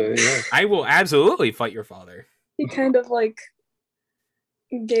 we'll do it. Yeah. I will absolutely fight your father. He kind of like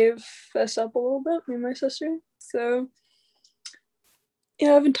gave us up a little bit, me and my sister. So I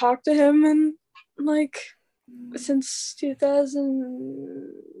haven't talked to him in like since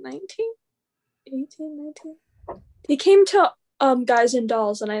 2019, 18, 19. He came to Guys and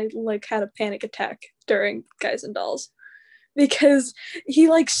Dolls, and I like had a panic attack during Guys and Dolls because he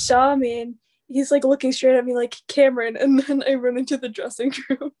like saw me and he's like looking straight at me like, Kamryn, and then I run into the dressing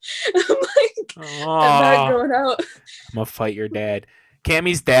room. I'm like, I'm not going out. I'm gonna fight your dad.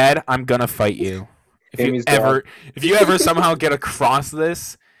 Cammy's dad, I'm gonna fight you. If you ever somehow get across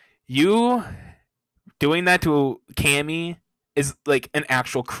this, you doing that to Cammy is like an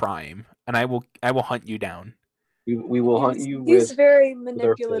actual crime, and I will hunt you down. We will hunt you. He's very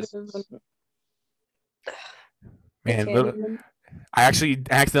manipulative. Man, I actually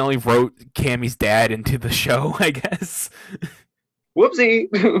accidentally wrote Cammy's dad into the show, I guess. Whoopsie.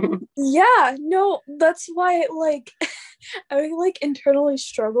 Yeah, no, that's why like I like internally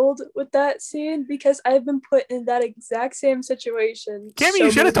struggled with that scene because I've been put in that exact same situation. Cammy,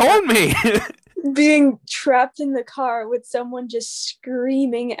 you should have told me. Being trapped in the car with someone just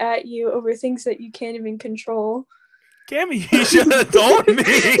screaming at you over things that you can't even control. Cammy, you should have told me.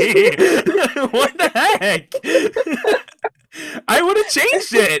 What the heck? I would have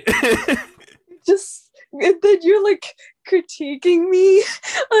changed it. Just and then you're like critiquing me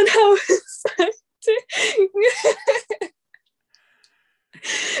on how it's acting.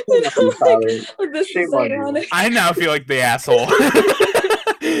 And I'm like, oh, this Shame is on you. ironic. I now feel like the asshole.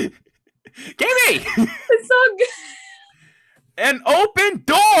 Cammy! It's so good. An open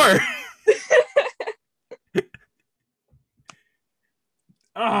door!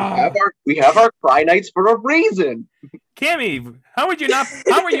 We have our cry nights for a reason. Cammy, how are you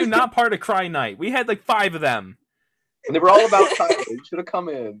not part of Cry Night? We had like 5 of them. And they were all about Tyler. You should have come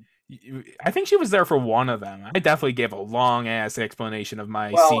in. I think she was there for one of them. I definitely gave a long ass explanation of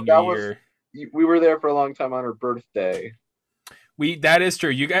my senior year. We were there for a long time on her birthday. That is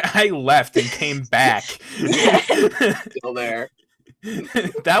true. I left and came back. Still there.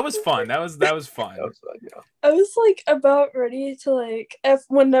 That was fun. That was fun. That was fun, yeah. I was like about ready to like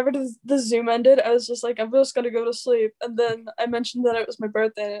whenever the Zoom ended, I was just like, I'm just gonna go to sleep. And then I mentioned that it was my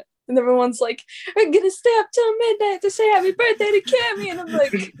birthday, and everyone's like, "We're gonna stay up till midnight to say happy birthday to Cammy," and I'm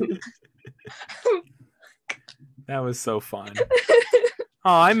like, that was so fun.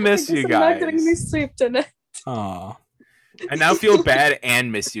 Oh, I miss you guys. I'm not getting any sleep tonight. Oh, I now feel bad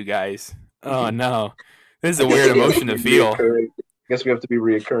and miss you guys. Oh no, this is a weird emotion to feel. I guess we have to be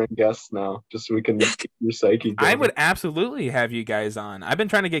reoccurring guests now, just so we can keep your psyche going. I would absolutely have you guys on. I've been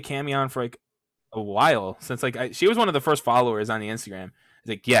trying to get Cammy on for like a while, since like she was one of the first followers on the Instagram. I was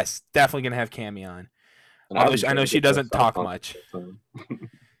like, yes, definitely gonna have Cammy on. I know she doesn't talk much. I'm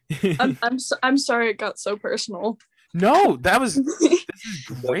sorry it got so personal. No, this is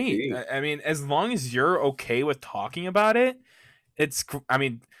great. I mean, as long as you're okay with talking about it, I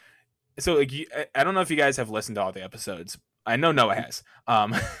mean, so like I don't know if you guys have listened to all the episodes. I know Noah has.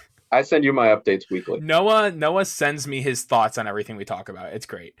 I send you my updates weekly. Noah sends me his thoughts on everything we talk about. It's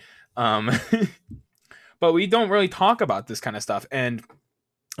great. But we don't really talk about this kind of stuff, and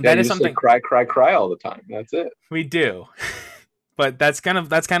that is something. Cry all the time. That's it. We do, but that's kind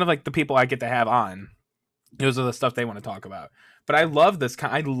of like the people I get to have on. Those are the stuff they want to talk about. But I love this.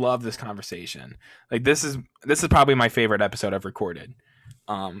 I love this conversation. Like this is probably my favorite episode I've recorded,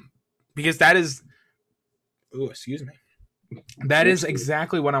 because that is. Oh, excuse me. That is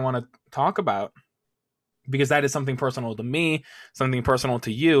exactly what I want to talk about, because that is something personal to me, something personal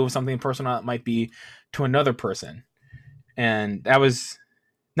to you, something personal that might be to another person. And I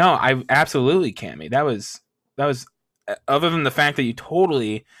absolutely, Cammy. That was other than the fact that you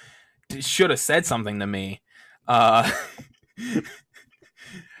totally should have said something to me.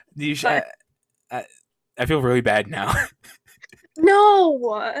 You should. I feel really bad now. No.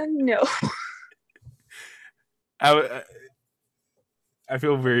 I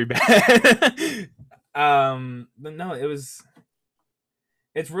feel very bad. But no,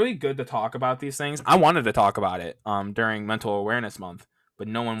 it's really good to talk about these things. I wanted to talk about it during Mental Awareness Month, but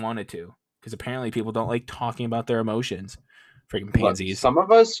no one wanted to, because apparently people don't like talking about their emotions. Freaking pansies. Look, some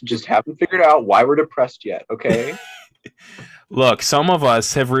of us just haven't figured out why we're depressed yet, okay? Look, some of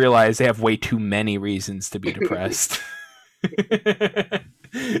us have realized they have way too many reasons to be depressed.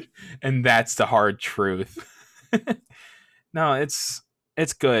 And that's the hard truth. No, it's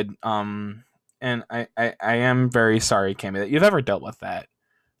good. And I am very sorry, Cammy, that you've ever dealt with that.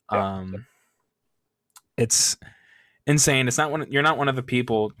 It's insane. You're not one of the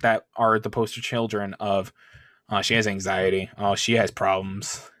people that are the poster children of, oh, she has anxiety. Oh, she has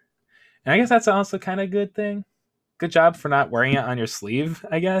problems. And I guess that's also kind of a good thing. Good job for not wearing it on your sleeve,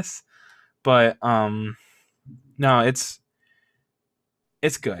 I guess. But no, it's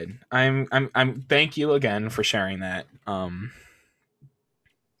good. I'm thank you again for sharing that.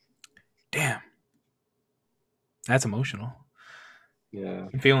 Damn. That's emotional. Yeah.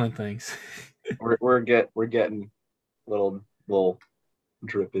 I'm feeling things. We're getting little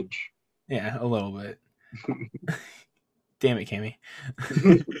drippage. Yeah, a little bit. Damn it, Cammy.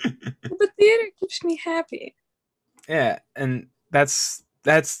 But theater keeps me happy. Yeah, and that's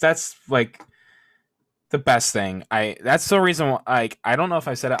like the best thing. That's the reason why, I don't know if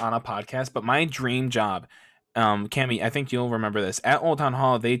I said it on a podcast, but my dream job, Cammy, I think you'll remember this. At Old Town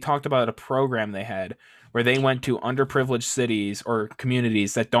Hall, they talked about a program they had where they went to underprivileged cities or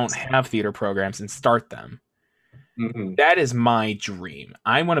communities that don't have theater programs and start them. Mm-hmm. That is my dream.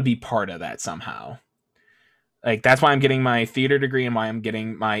 I want to be part of that somehow. Like, that's why I'm getting my theater degree and why I'm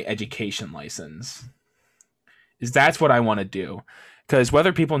getting my education license. That's what I want to do. Because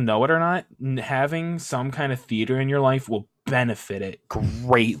whether people know it or not, having some kind of theater in your life will benefit it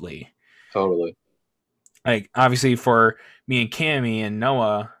greatly. Totally. like obviously for me and Cammy and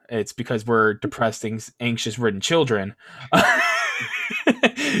Noah, it's because we're depressed, anxious, ridden children,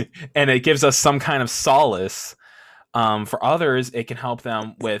 and it gives us some kind of solace. For others, it can help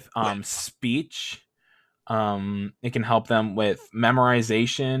them with speech. It can help them with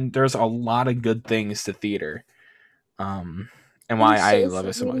memorization. There's a lot of good things to theater, um, and why And I love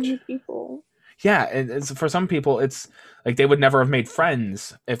it so meeting much. new people. Yeah, and for some people, it's like they would never have made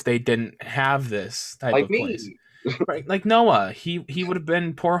friends if they didn't have this type Like of place. me. Right, like Noah, he would have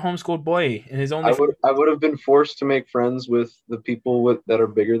been poor homeschooled boy, and his only I would have been forced to make friends with the people that are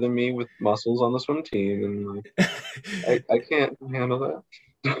bigger than me with muscles on the swim team, and I can't handle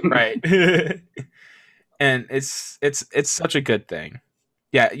that. right, and it's such a good thing.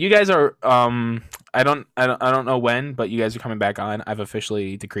 Yeah, you guys are I don't know when, but you guys are coming back on. I've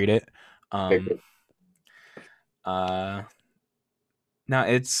officially decreed it. Okay, Um, good. uh, Now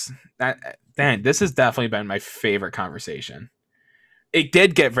it's that. Man, this has definitely been my favorite conversation. It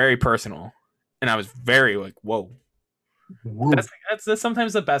did get very personal, and I was very like, "Whoa!" But Woo. that's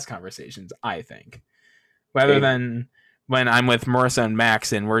sometimes the best conversations, I think, rather Hey, than when I'm with Marissa and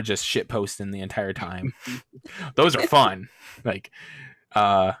Max and we're just shit posting the entire time. Those are fun. Like,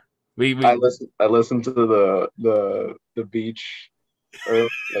 uh, we I listened to the beach, or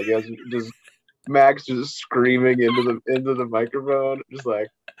like as just Max just screaming into the microphone, just like,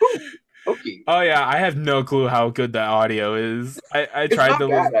 "Whew, okay." oh yeah, I have no clue how good the audio is. I It's tried not to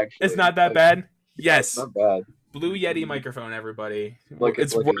bad listen. It's actually. not that Like, bad. yeah, it's Yes, not bad. Blue Yeti microphone, everybody. It's Look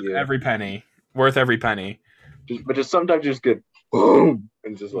worth at you. every penny. Worth every penny. But just sometimes you just get boom,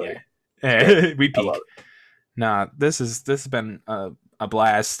 and just Yeah. like it's great. We I love peak. Nah, this has been a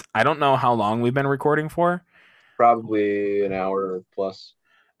blast. I don't know how long we've been recording for. Probably an hour plus.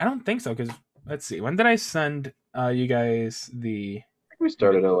 I don't think so, because let's see. When did I send you guys the I think we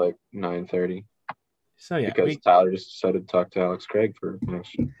started at like 9:30 so yeah, because we Tyler just decided to talk to Alex Craig for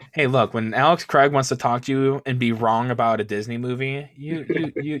hey look, when Alex Craig wants to talk to you and be wrong about a Disney movie,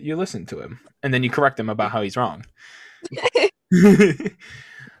 you listen to him and then you correct him about how he's wrong.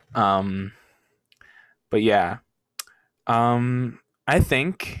 um but yeah. I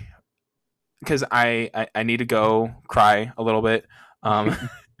think because I need to go cry a little bit. Um,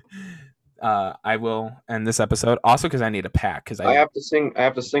 I will end this episode also because I need a pack because I have to sing. I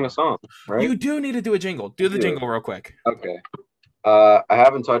have to sing a song, right? you do need to do a jingle. Do the Do. jingle real quick. Okay. I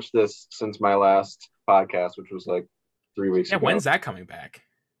haven't touched this since my last podcast, which was like 3 weeks Yeah, ago. when's that coming back?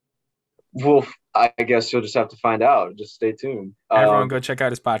 Well, I guess you'll just have to find out. Just stay tuned. Everyone, go check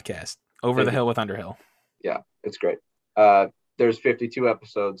out his podcast, Over the thank you. Hill with Underhill. Yeah, it's great. There's 52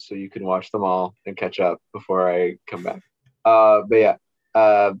 episodes, so you can watch them all and catch up before I come back. But yeah,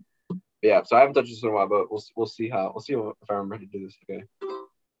 uh, yeah. So I haven't touched this in a while, but we'll see if I remember how to do this. Okay.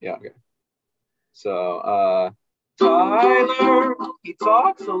 Yeah. Okay. So Tyler, he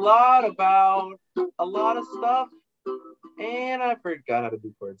talks a lot about a lot of stuff, and I forgot how to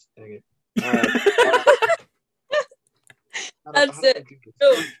do chords. Dang it. All right. That's it.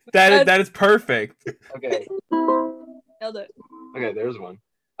 That is perfect. Okay. Nailed it. Okay, there's one.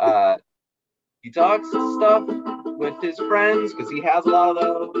 He talks stuff with his friends because he has a lot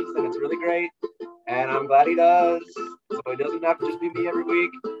of those, and it's really great. And I'm glad he does, so it doesn't have to just be me every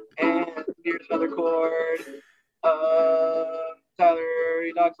week. And here's another chord. Tyler,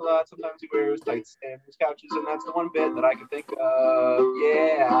 he talks a lot. Sometimes he wears tights and his couches, and that's the one bit that I can think of.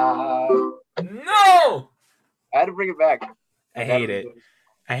 Yeah. No, I had to bring it back. I hate it.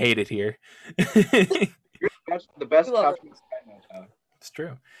 I hate it here. You're the best I love couch. It's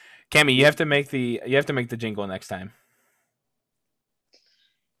true. Cammy, you have to make the jingle next time.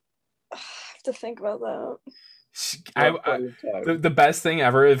 I have to think about that. The best thing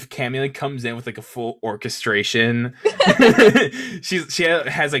ever if Cammy like comes in with like a full orchestration. she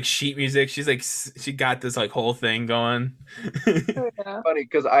has like sheet music. She's like she got this like whole thing going. Oh, yeah. Funny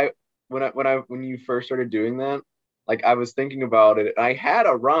because when you first started doing that, like I was thinking about it. I had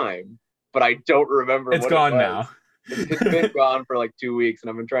a rhyme, but I don't remember. It's what gone it was. now. It's been gone for like 2 weeks, and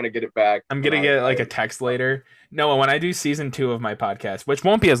I've been trying to get it back. I'm gonna get like a text later. Noah, when I do season 2 of my podcast, which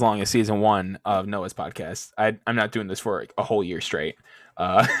won't be as long as season 1 of Noah's podcast, I'm not doing this for like a whole year straight.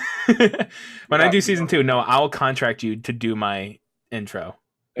 When I do season 2, Noah, I'll contract you to do my intro,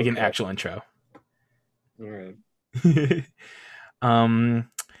 like an actual intro. All right.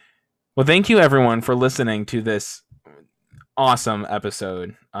 Well, thank you everyone for listening to this awesome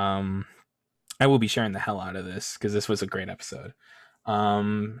episode. I will be sharing the hell out of this because this was a great episode.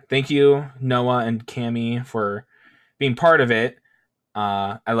 Thank you, Noah and Cammy, for being part of it.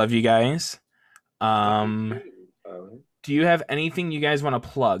 I love you guys. Do you have anything you guys want to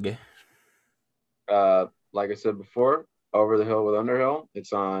plug? like I said before, Over the Hill with Underhill.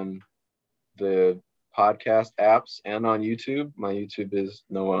 It's on the podcast apps and on YouTube. My YouTube is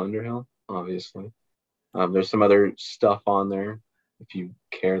Noah Underhill, obviously. There's some other stuff on there if you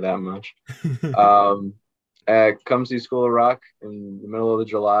care that much. Come see School of Rock in the middle of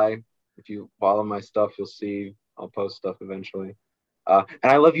July. If you follow my stuff, you'll see I'll post stuff eventually. And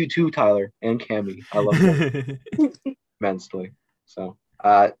I love you too, Tyler and Cammy. I love you immensely. So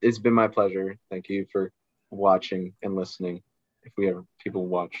it's been my pleasure. Thank you for watching and listening. If we ever people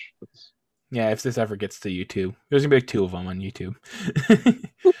watch this. Yeah, if this ever gets to YouTube, there's gonna be like 2 of them on YouTube.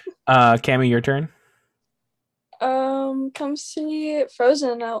 Cammy, your turn. Come see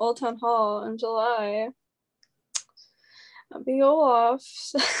Frozen at Old Town Hall in July. I'll be off.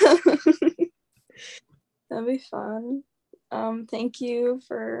 That'll be fun. Thank you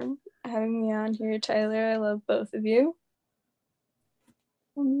for having me on here, Tyler. I love both of you.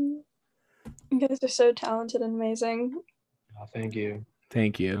 You guys are so talented and amazing. Oh, thank you.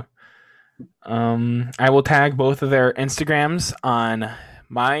 Thank you. I will tag both of their Instagrams on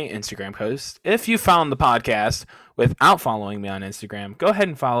my Instagram post. If you found the podcast without following me on Instagram, go ahead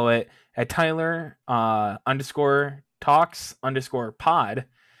and follow it at Tyler _talks_pod.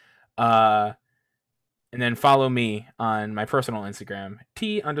 And then follow me on my personal Instagram,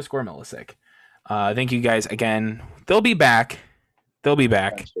 T_Milisic. Thank you guys again. They'll be back.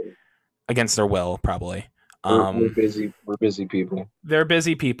 Against their will, probably. We're busy. We're busy people. They're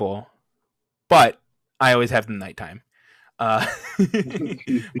busy people, but I always have them nighttime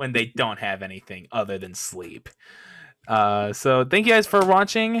when they don't have anything other than sleep. So thank you guys for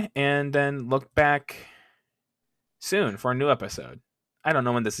watching, and then look back soon for a new episode. I don't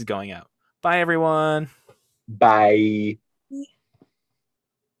know when this is going out. Bye, everyone. Bye.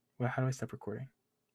 Well, how do I stop recording?